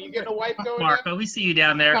 Mike, are you getting a wipe going? Marco, we see you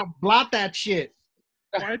down there. Blot that shit.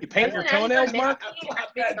 You paint your toenails, Mark?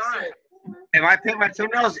 If I paint my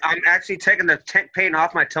toenails, I'm actually taking the paint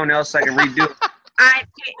off my toenails so I can redo it. I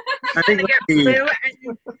think get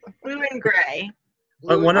blue and gray.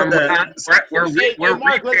 One of the Hey,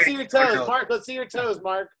 Mark, let's see your toes. Mark, let's see your toes,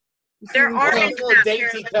 Mark. They're orange. Little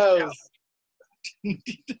dainty toes.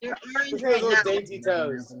 They're orange Those right little now. dainty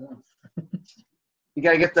toes. You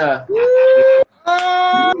gotta get the.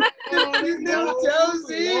 Oh, you know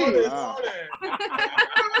Josie. I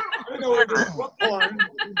know we're doing what porn.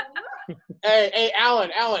 Hey, Alan,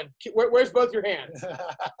 where's both your hands?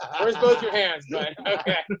 Where's both your hands, bud?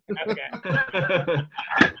 Okay.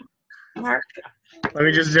 Mark. Let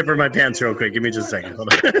me just zipper my pants real quick. Give me just a second.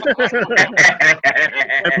 Hold on.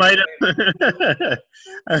 It might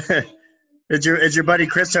have. It's your buddy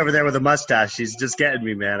Chris over there with a mustache. He's just getting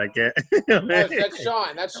me, man. I can't. That's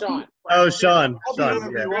Sean. That's Sean. Oh, Sean.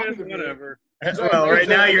 Yeah. Whatever. Well, right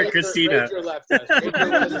now you're Christina. Raise your left hand.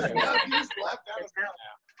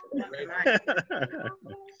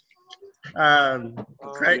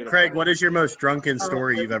 Craig, what is your most drunken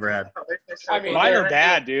story you've ever had? I mean, mine are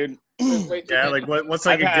bad, dude. Yeah, like what's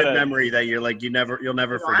like a good memory that you're like you'll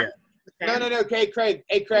never forget? No. Hey, Craig.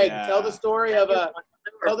 Yeah. Tell the story of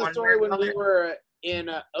when we were in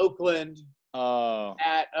Oakland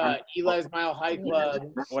at Eli's Mile High Club.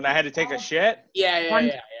 When I had to take a shit? Yeah.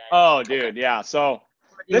 Oh, dude, yeah. So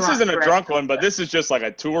this isn't a drunk one, but this is just like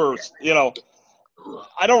a tour. You know,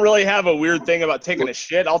 I don't really have a weird thing about taking a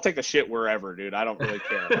shit. I'll take a shit wherever, dude. I don't really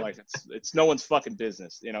care. Like it's no one's fucking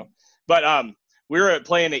business, you know. But we were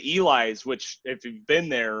playing at Eli's, which if you've been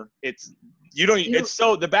there,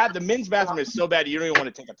 the men's bathroom is so bad you don't even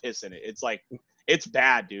want to take a piss in it. It's like it's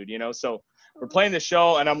bad, dude, you know. So we're playing the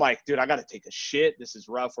show and I'm like, dude, I gotta take a shit. This is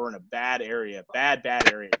rough. We're in a bad area, bad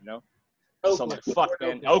area, you know. Oakland. So I'm like, fuck,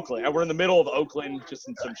 man, Oakland. And we're in the middle of Oakland, just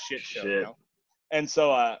in some shit show, you know. And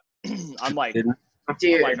so I'm like, all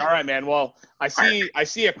right, man. Well, I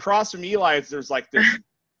see across from Eli's, there's like this.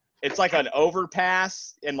 It's like an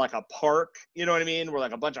overpass in like a park. You know what I mean? Where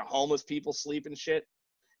like a bunch of homeless people sleep and shit.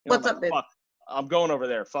 You know, What's up, dude? Fuck, I'm going over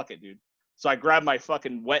there. Fuck it, dude. So I grab my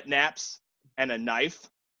fucking wet naps and a knife.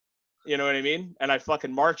 You know what I mean? And I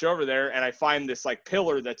fucking march over there and I find this like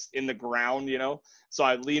pillar that's in the ground, you know? So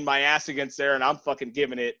I lean my ass against there and I'm fucking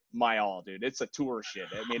giving it my all, dude. It's a tour shit.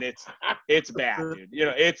 I mean, it's bad, dude. You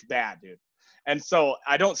know, it's bad, dude. And so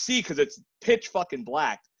I don't see because it's pitch fucking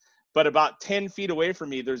black. But about 10 feet away from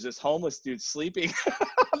me, there's this homeless dude sleeping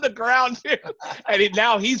on the ground, dude. And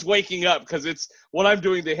now he's waking up because what I'm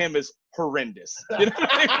doing to him is horrendous. You know what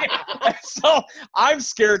I mean? And so I'm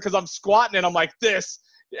scared because I'm squatting and I'm like this.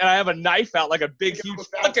 And I have a knife out like a big, huge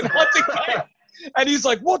fucking hunting knife. And he's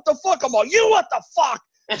like, what the fuck? I'm like, you what the fuck?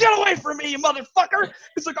 get away from me, you motherfucker.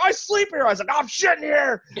 He's like, I sleep here. I was like, I'm shitting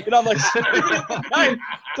here. And I'm like,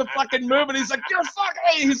 to fucking move. And he's like, you're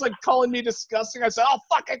fucking. He's like calling me disgusting. I said, I'll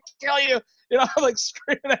fucking kill you. You know, I'm like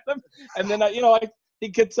screaming at him. And then, he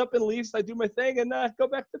gets up and leaves. I do my thing and go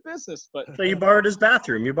back to business. But so you borrowed his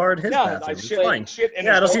bathroom. You borrowed his bathroom. I it's fine.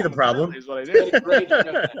 I don't see the problem. Is what I did. Played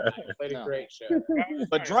a great show.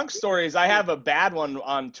 But drunk stories, I have a bad one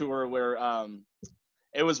on tour where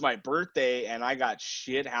it was my birthday and I got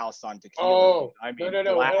shit housed on tequila. Oh, I mean,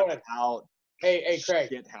 no. blacked out. Hey, Craig.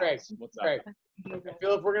 What's up? Craig. I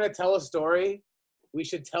feel if we're gonna tell a story, we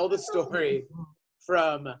should tell the story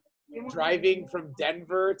from driving from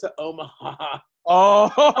Denver to Omaha.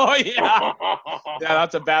 Oh yeah,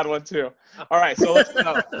 that's a bad one too. All right, so let's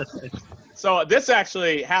go. So this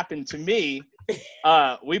actually happened to me.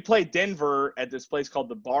 We played Denver at this place called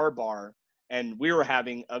the Bar, and we were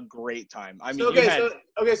having a great time. I mean, so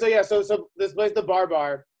this place, the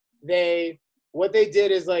Bar, what they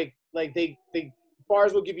did is like they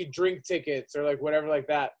bars will give you drink tickets or like whatever like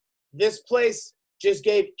that. This place just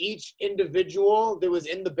gave each individual that was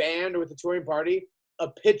in the band or with the touring party a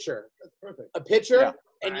pitcher. That's perfect. A pitcher,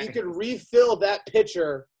 and you could refill that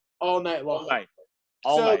pitcher all night long.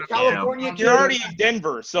 All night. California kids, you're already in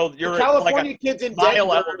Denver, so you're California like kids in mile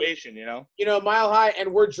Denver, elevation, you know, mile high,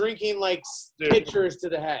 and we're drinking like pitchers to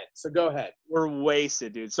the head. So go ahead. We're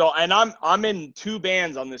wasted, dude. So, and I'm in 2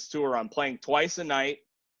 bands on this tour. I'm playing twice a night,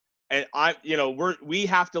 and we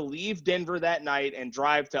have to leave Denver that night and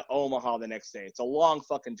drive to Omaha the next day. It's a long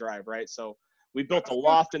fucking drive, right? So we built a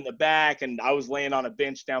loft in the back, and I was laying on a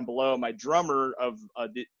bench down below. My drummer of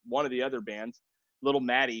one of the other bands, little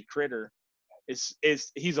Matty Critter,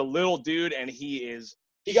 he's a little dude, and he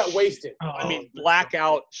got wasted. I mean,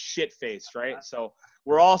 blackout, shit faced, right? So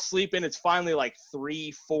we're all sleeping. It's finally like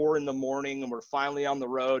 3-4 in the morning, and we're finally on the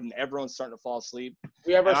road, and everyone's starting to fall asleep.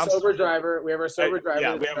 We have our sober driver.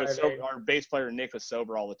 Yeah, we have our bass player Nick is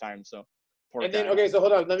sober all the time. So so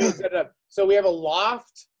hold on, let me set it up. So we have a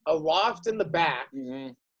loft in the back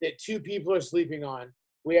that 2 people are sleeping on.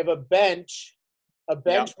 We have a bench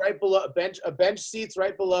right below a bench seats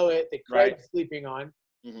right below it that Craig's sleeping on.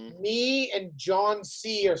 Me and John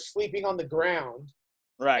C are sleeping on the ground.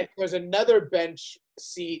 Right. And there's another bench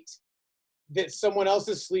seat that someone else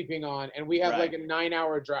is sleeping on, and we have like a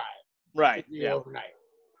 9-hour drive. Right. Yeah. Overnight.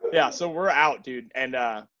 Yeah. So we're out, dude, and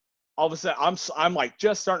all of a sudden I'm like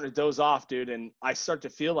just starting to doze off, dude, and I start to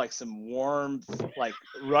feel like some warmth like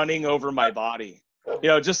running over my body.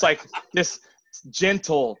 Just like this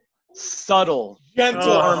gentle, subtle,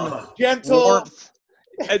 warmth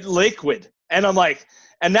and liquid. And I'm like,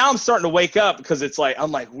 and now I'm starting to wake up because it's like,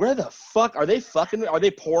 I'm like, where the fuck are they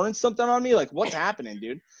pouring something on me? Like, what's happening,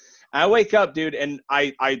 dude? And I wake up, dude, and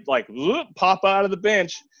I like pop out of the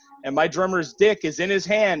bench, and my drummer's dick is in his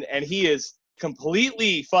hand, and he is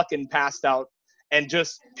completely fucking passed out and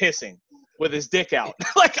just pissing with his dick out,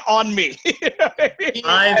 like on me.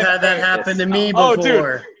 I've had that happen to me before. Oh,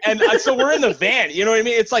 dude. And so we're in the van, you know what I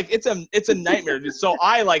mean? It's like, it's a nightmare, dude. So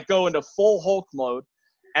I like go into full Hulk mode,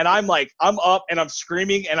 and I'm up and I'm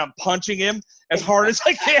screaming and I'm punching him as hard as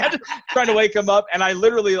I can, trying to wake him up. And I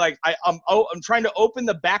literally I'm trying to open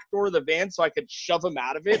the back door of the van so I could shove him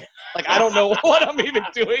out of it. Like, I don't know what I'm even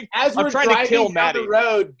doing. As I'm we're trying to kill driving down Matty. the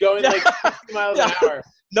road going like 50 miles an hour.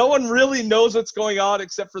 No one really knows what's going on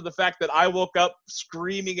except for the fact that I woke up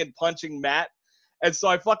screaming and punching Matt. And so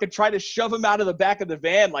I fucking tried to shove him out of the back of the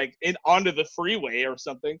van, like onto the freeway or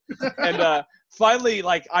something. And finally,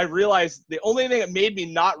 like, I realized the only thing that made me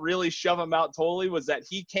not really shove him out totally was that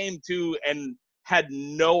he came to and had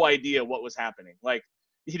no idea what was happening. Like,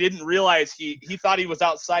 he didn't realize he thought he was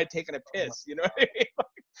outside taking a piss, you know what I mean?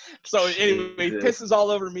 So anyway, he pisses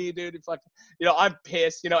all over me, dude. I'm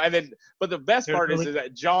pissed, and then, but the best part is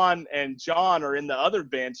that John are in the other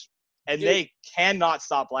bench, and dude, they cannot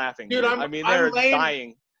stop laughing. Dude, they're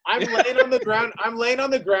dying. I'm laying on the ground. I'm laying on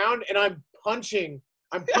the ground, and I'm punching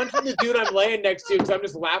the dude I'm laying next to because I'm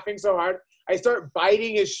just laughing so hard. I start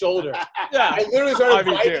biting his shoulder. Yeah. I literally started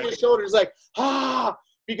biting his shoulder. It's like,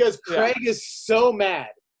 because Craig is so mad.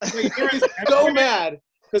 Like, he's so mad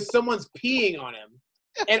because someone's peeing on him.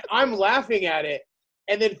 And I'm laughing at it.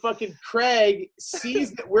 And then fucking Craig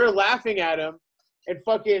sees that we're laughing at him. And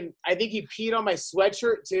fucking, I think he peed on my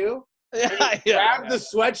sweatshirt too. And he grabbed the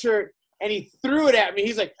sweatshirt and he threw it at me.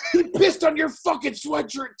 He's like, he pissed on your fucking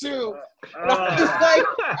sweatshirt too. And I'm just like,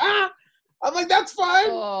 I'm like, that's fine.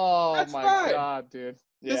 Oh, that's my fine. God, dude.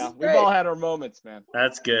 Yeah, we've all had our moments, man.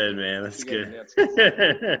 That's good, man. That's good.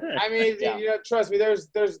 I mean, trust me, there's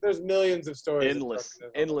millions of stories.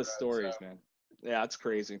 Endless stories, man. Yeah, it's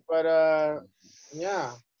crazy. But,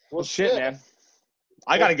 yeah. Well, shit, man.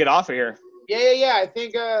 I got to get off of here. Yeah. I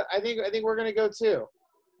think we're gonna go too.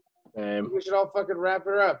 We should all fucking wrap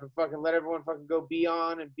it up and fucking let everyone fucking go be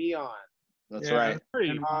on and be on. That's right.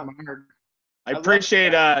 Pretty I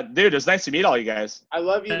appreciate, dude. It's nice to meet all you guys. I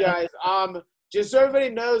love you guys. Just so everybody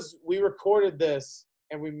knows, we recorded this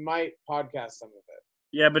and we might podcast some of it.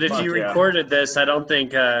 Yeah, but if you recorded this, I don't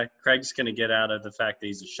think Craig's going to get out of the fact that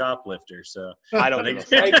he's a shoplifter. So I don't think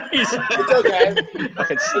it's okay.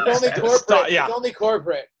 It's only corporate. Yeah. It's only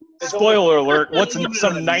corporate. Spoiler alert! What's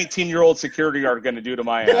some 19-year-old security guard going to do to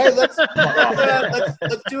my ass? Hey,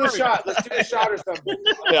 let's do a shot. Let's do a shot or something.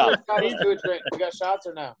 Yeah. Let's do a drink. You got shots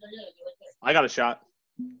or no? I got a shot.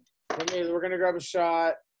 We're gonna grab a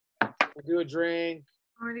shot. We'll do a drink.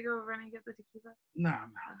 Want me to go over and get the tequila? No.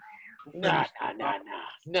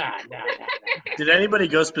 Did anybody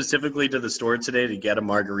go specifically to the store today to get a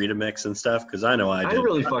margarita mix and stuff? Because I know I did. I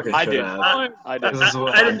really fucking I should did. have. I did. This is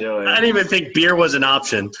what I'm doing. I didn't even think beer was an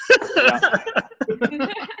option.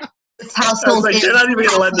 This household like, they're not even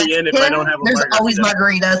gonna let me in if I don't have a There's margarita. always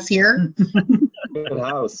margaritas here. Good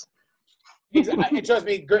house. And trust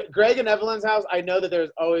me, Greg and Evelyn's house, I know that there's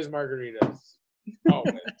always margaritas.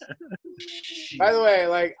 Always. By the way,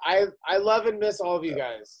 like I love and miss all of you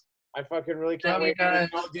guys. I fucking really can't wait to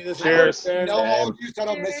do this. Cheers. No hold you, I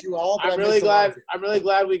don't miss you all. But I'm really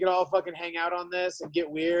glad we could all fucking hang out on this and get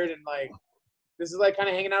weird and like this is like kind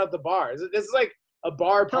of hanging out at the bar. This is like a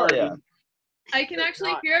bar party. yeah. I can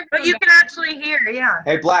actually hear But you can actually hear, yeah.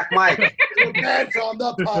 Hey, Black Mike. on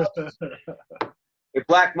the Hey,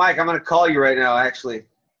 Black Mike, I'm gonna call you right now. Actually.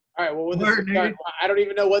 All right. Well, with this, I don't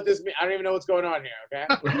even know what this means. I don't even know what's going on here. Okay.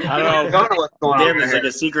 I don't know what's going Damn, on. there's like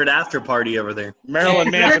a secret after party over there.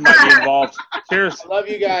 Marilyn Manson might be involved. Cheers. I love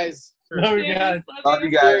you guys. Love you guys. Love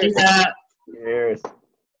you guys. Cheers.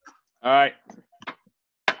 All right.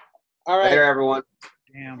 All right. Later, everyone.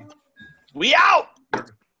 Damn. We out.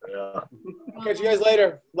 Yeah. Catch you guys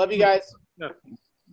later. Love you guys.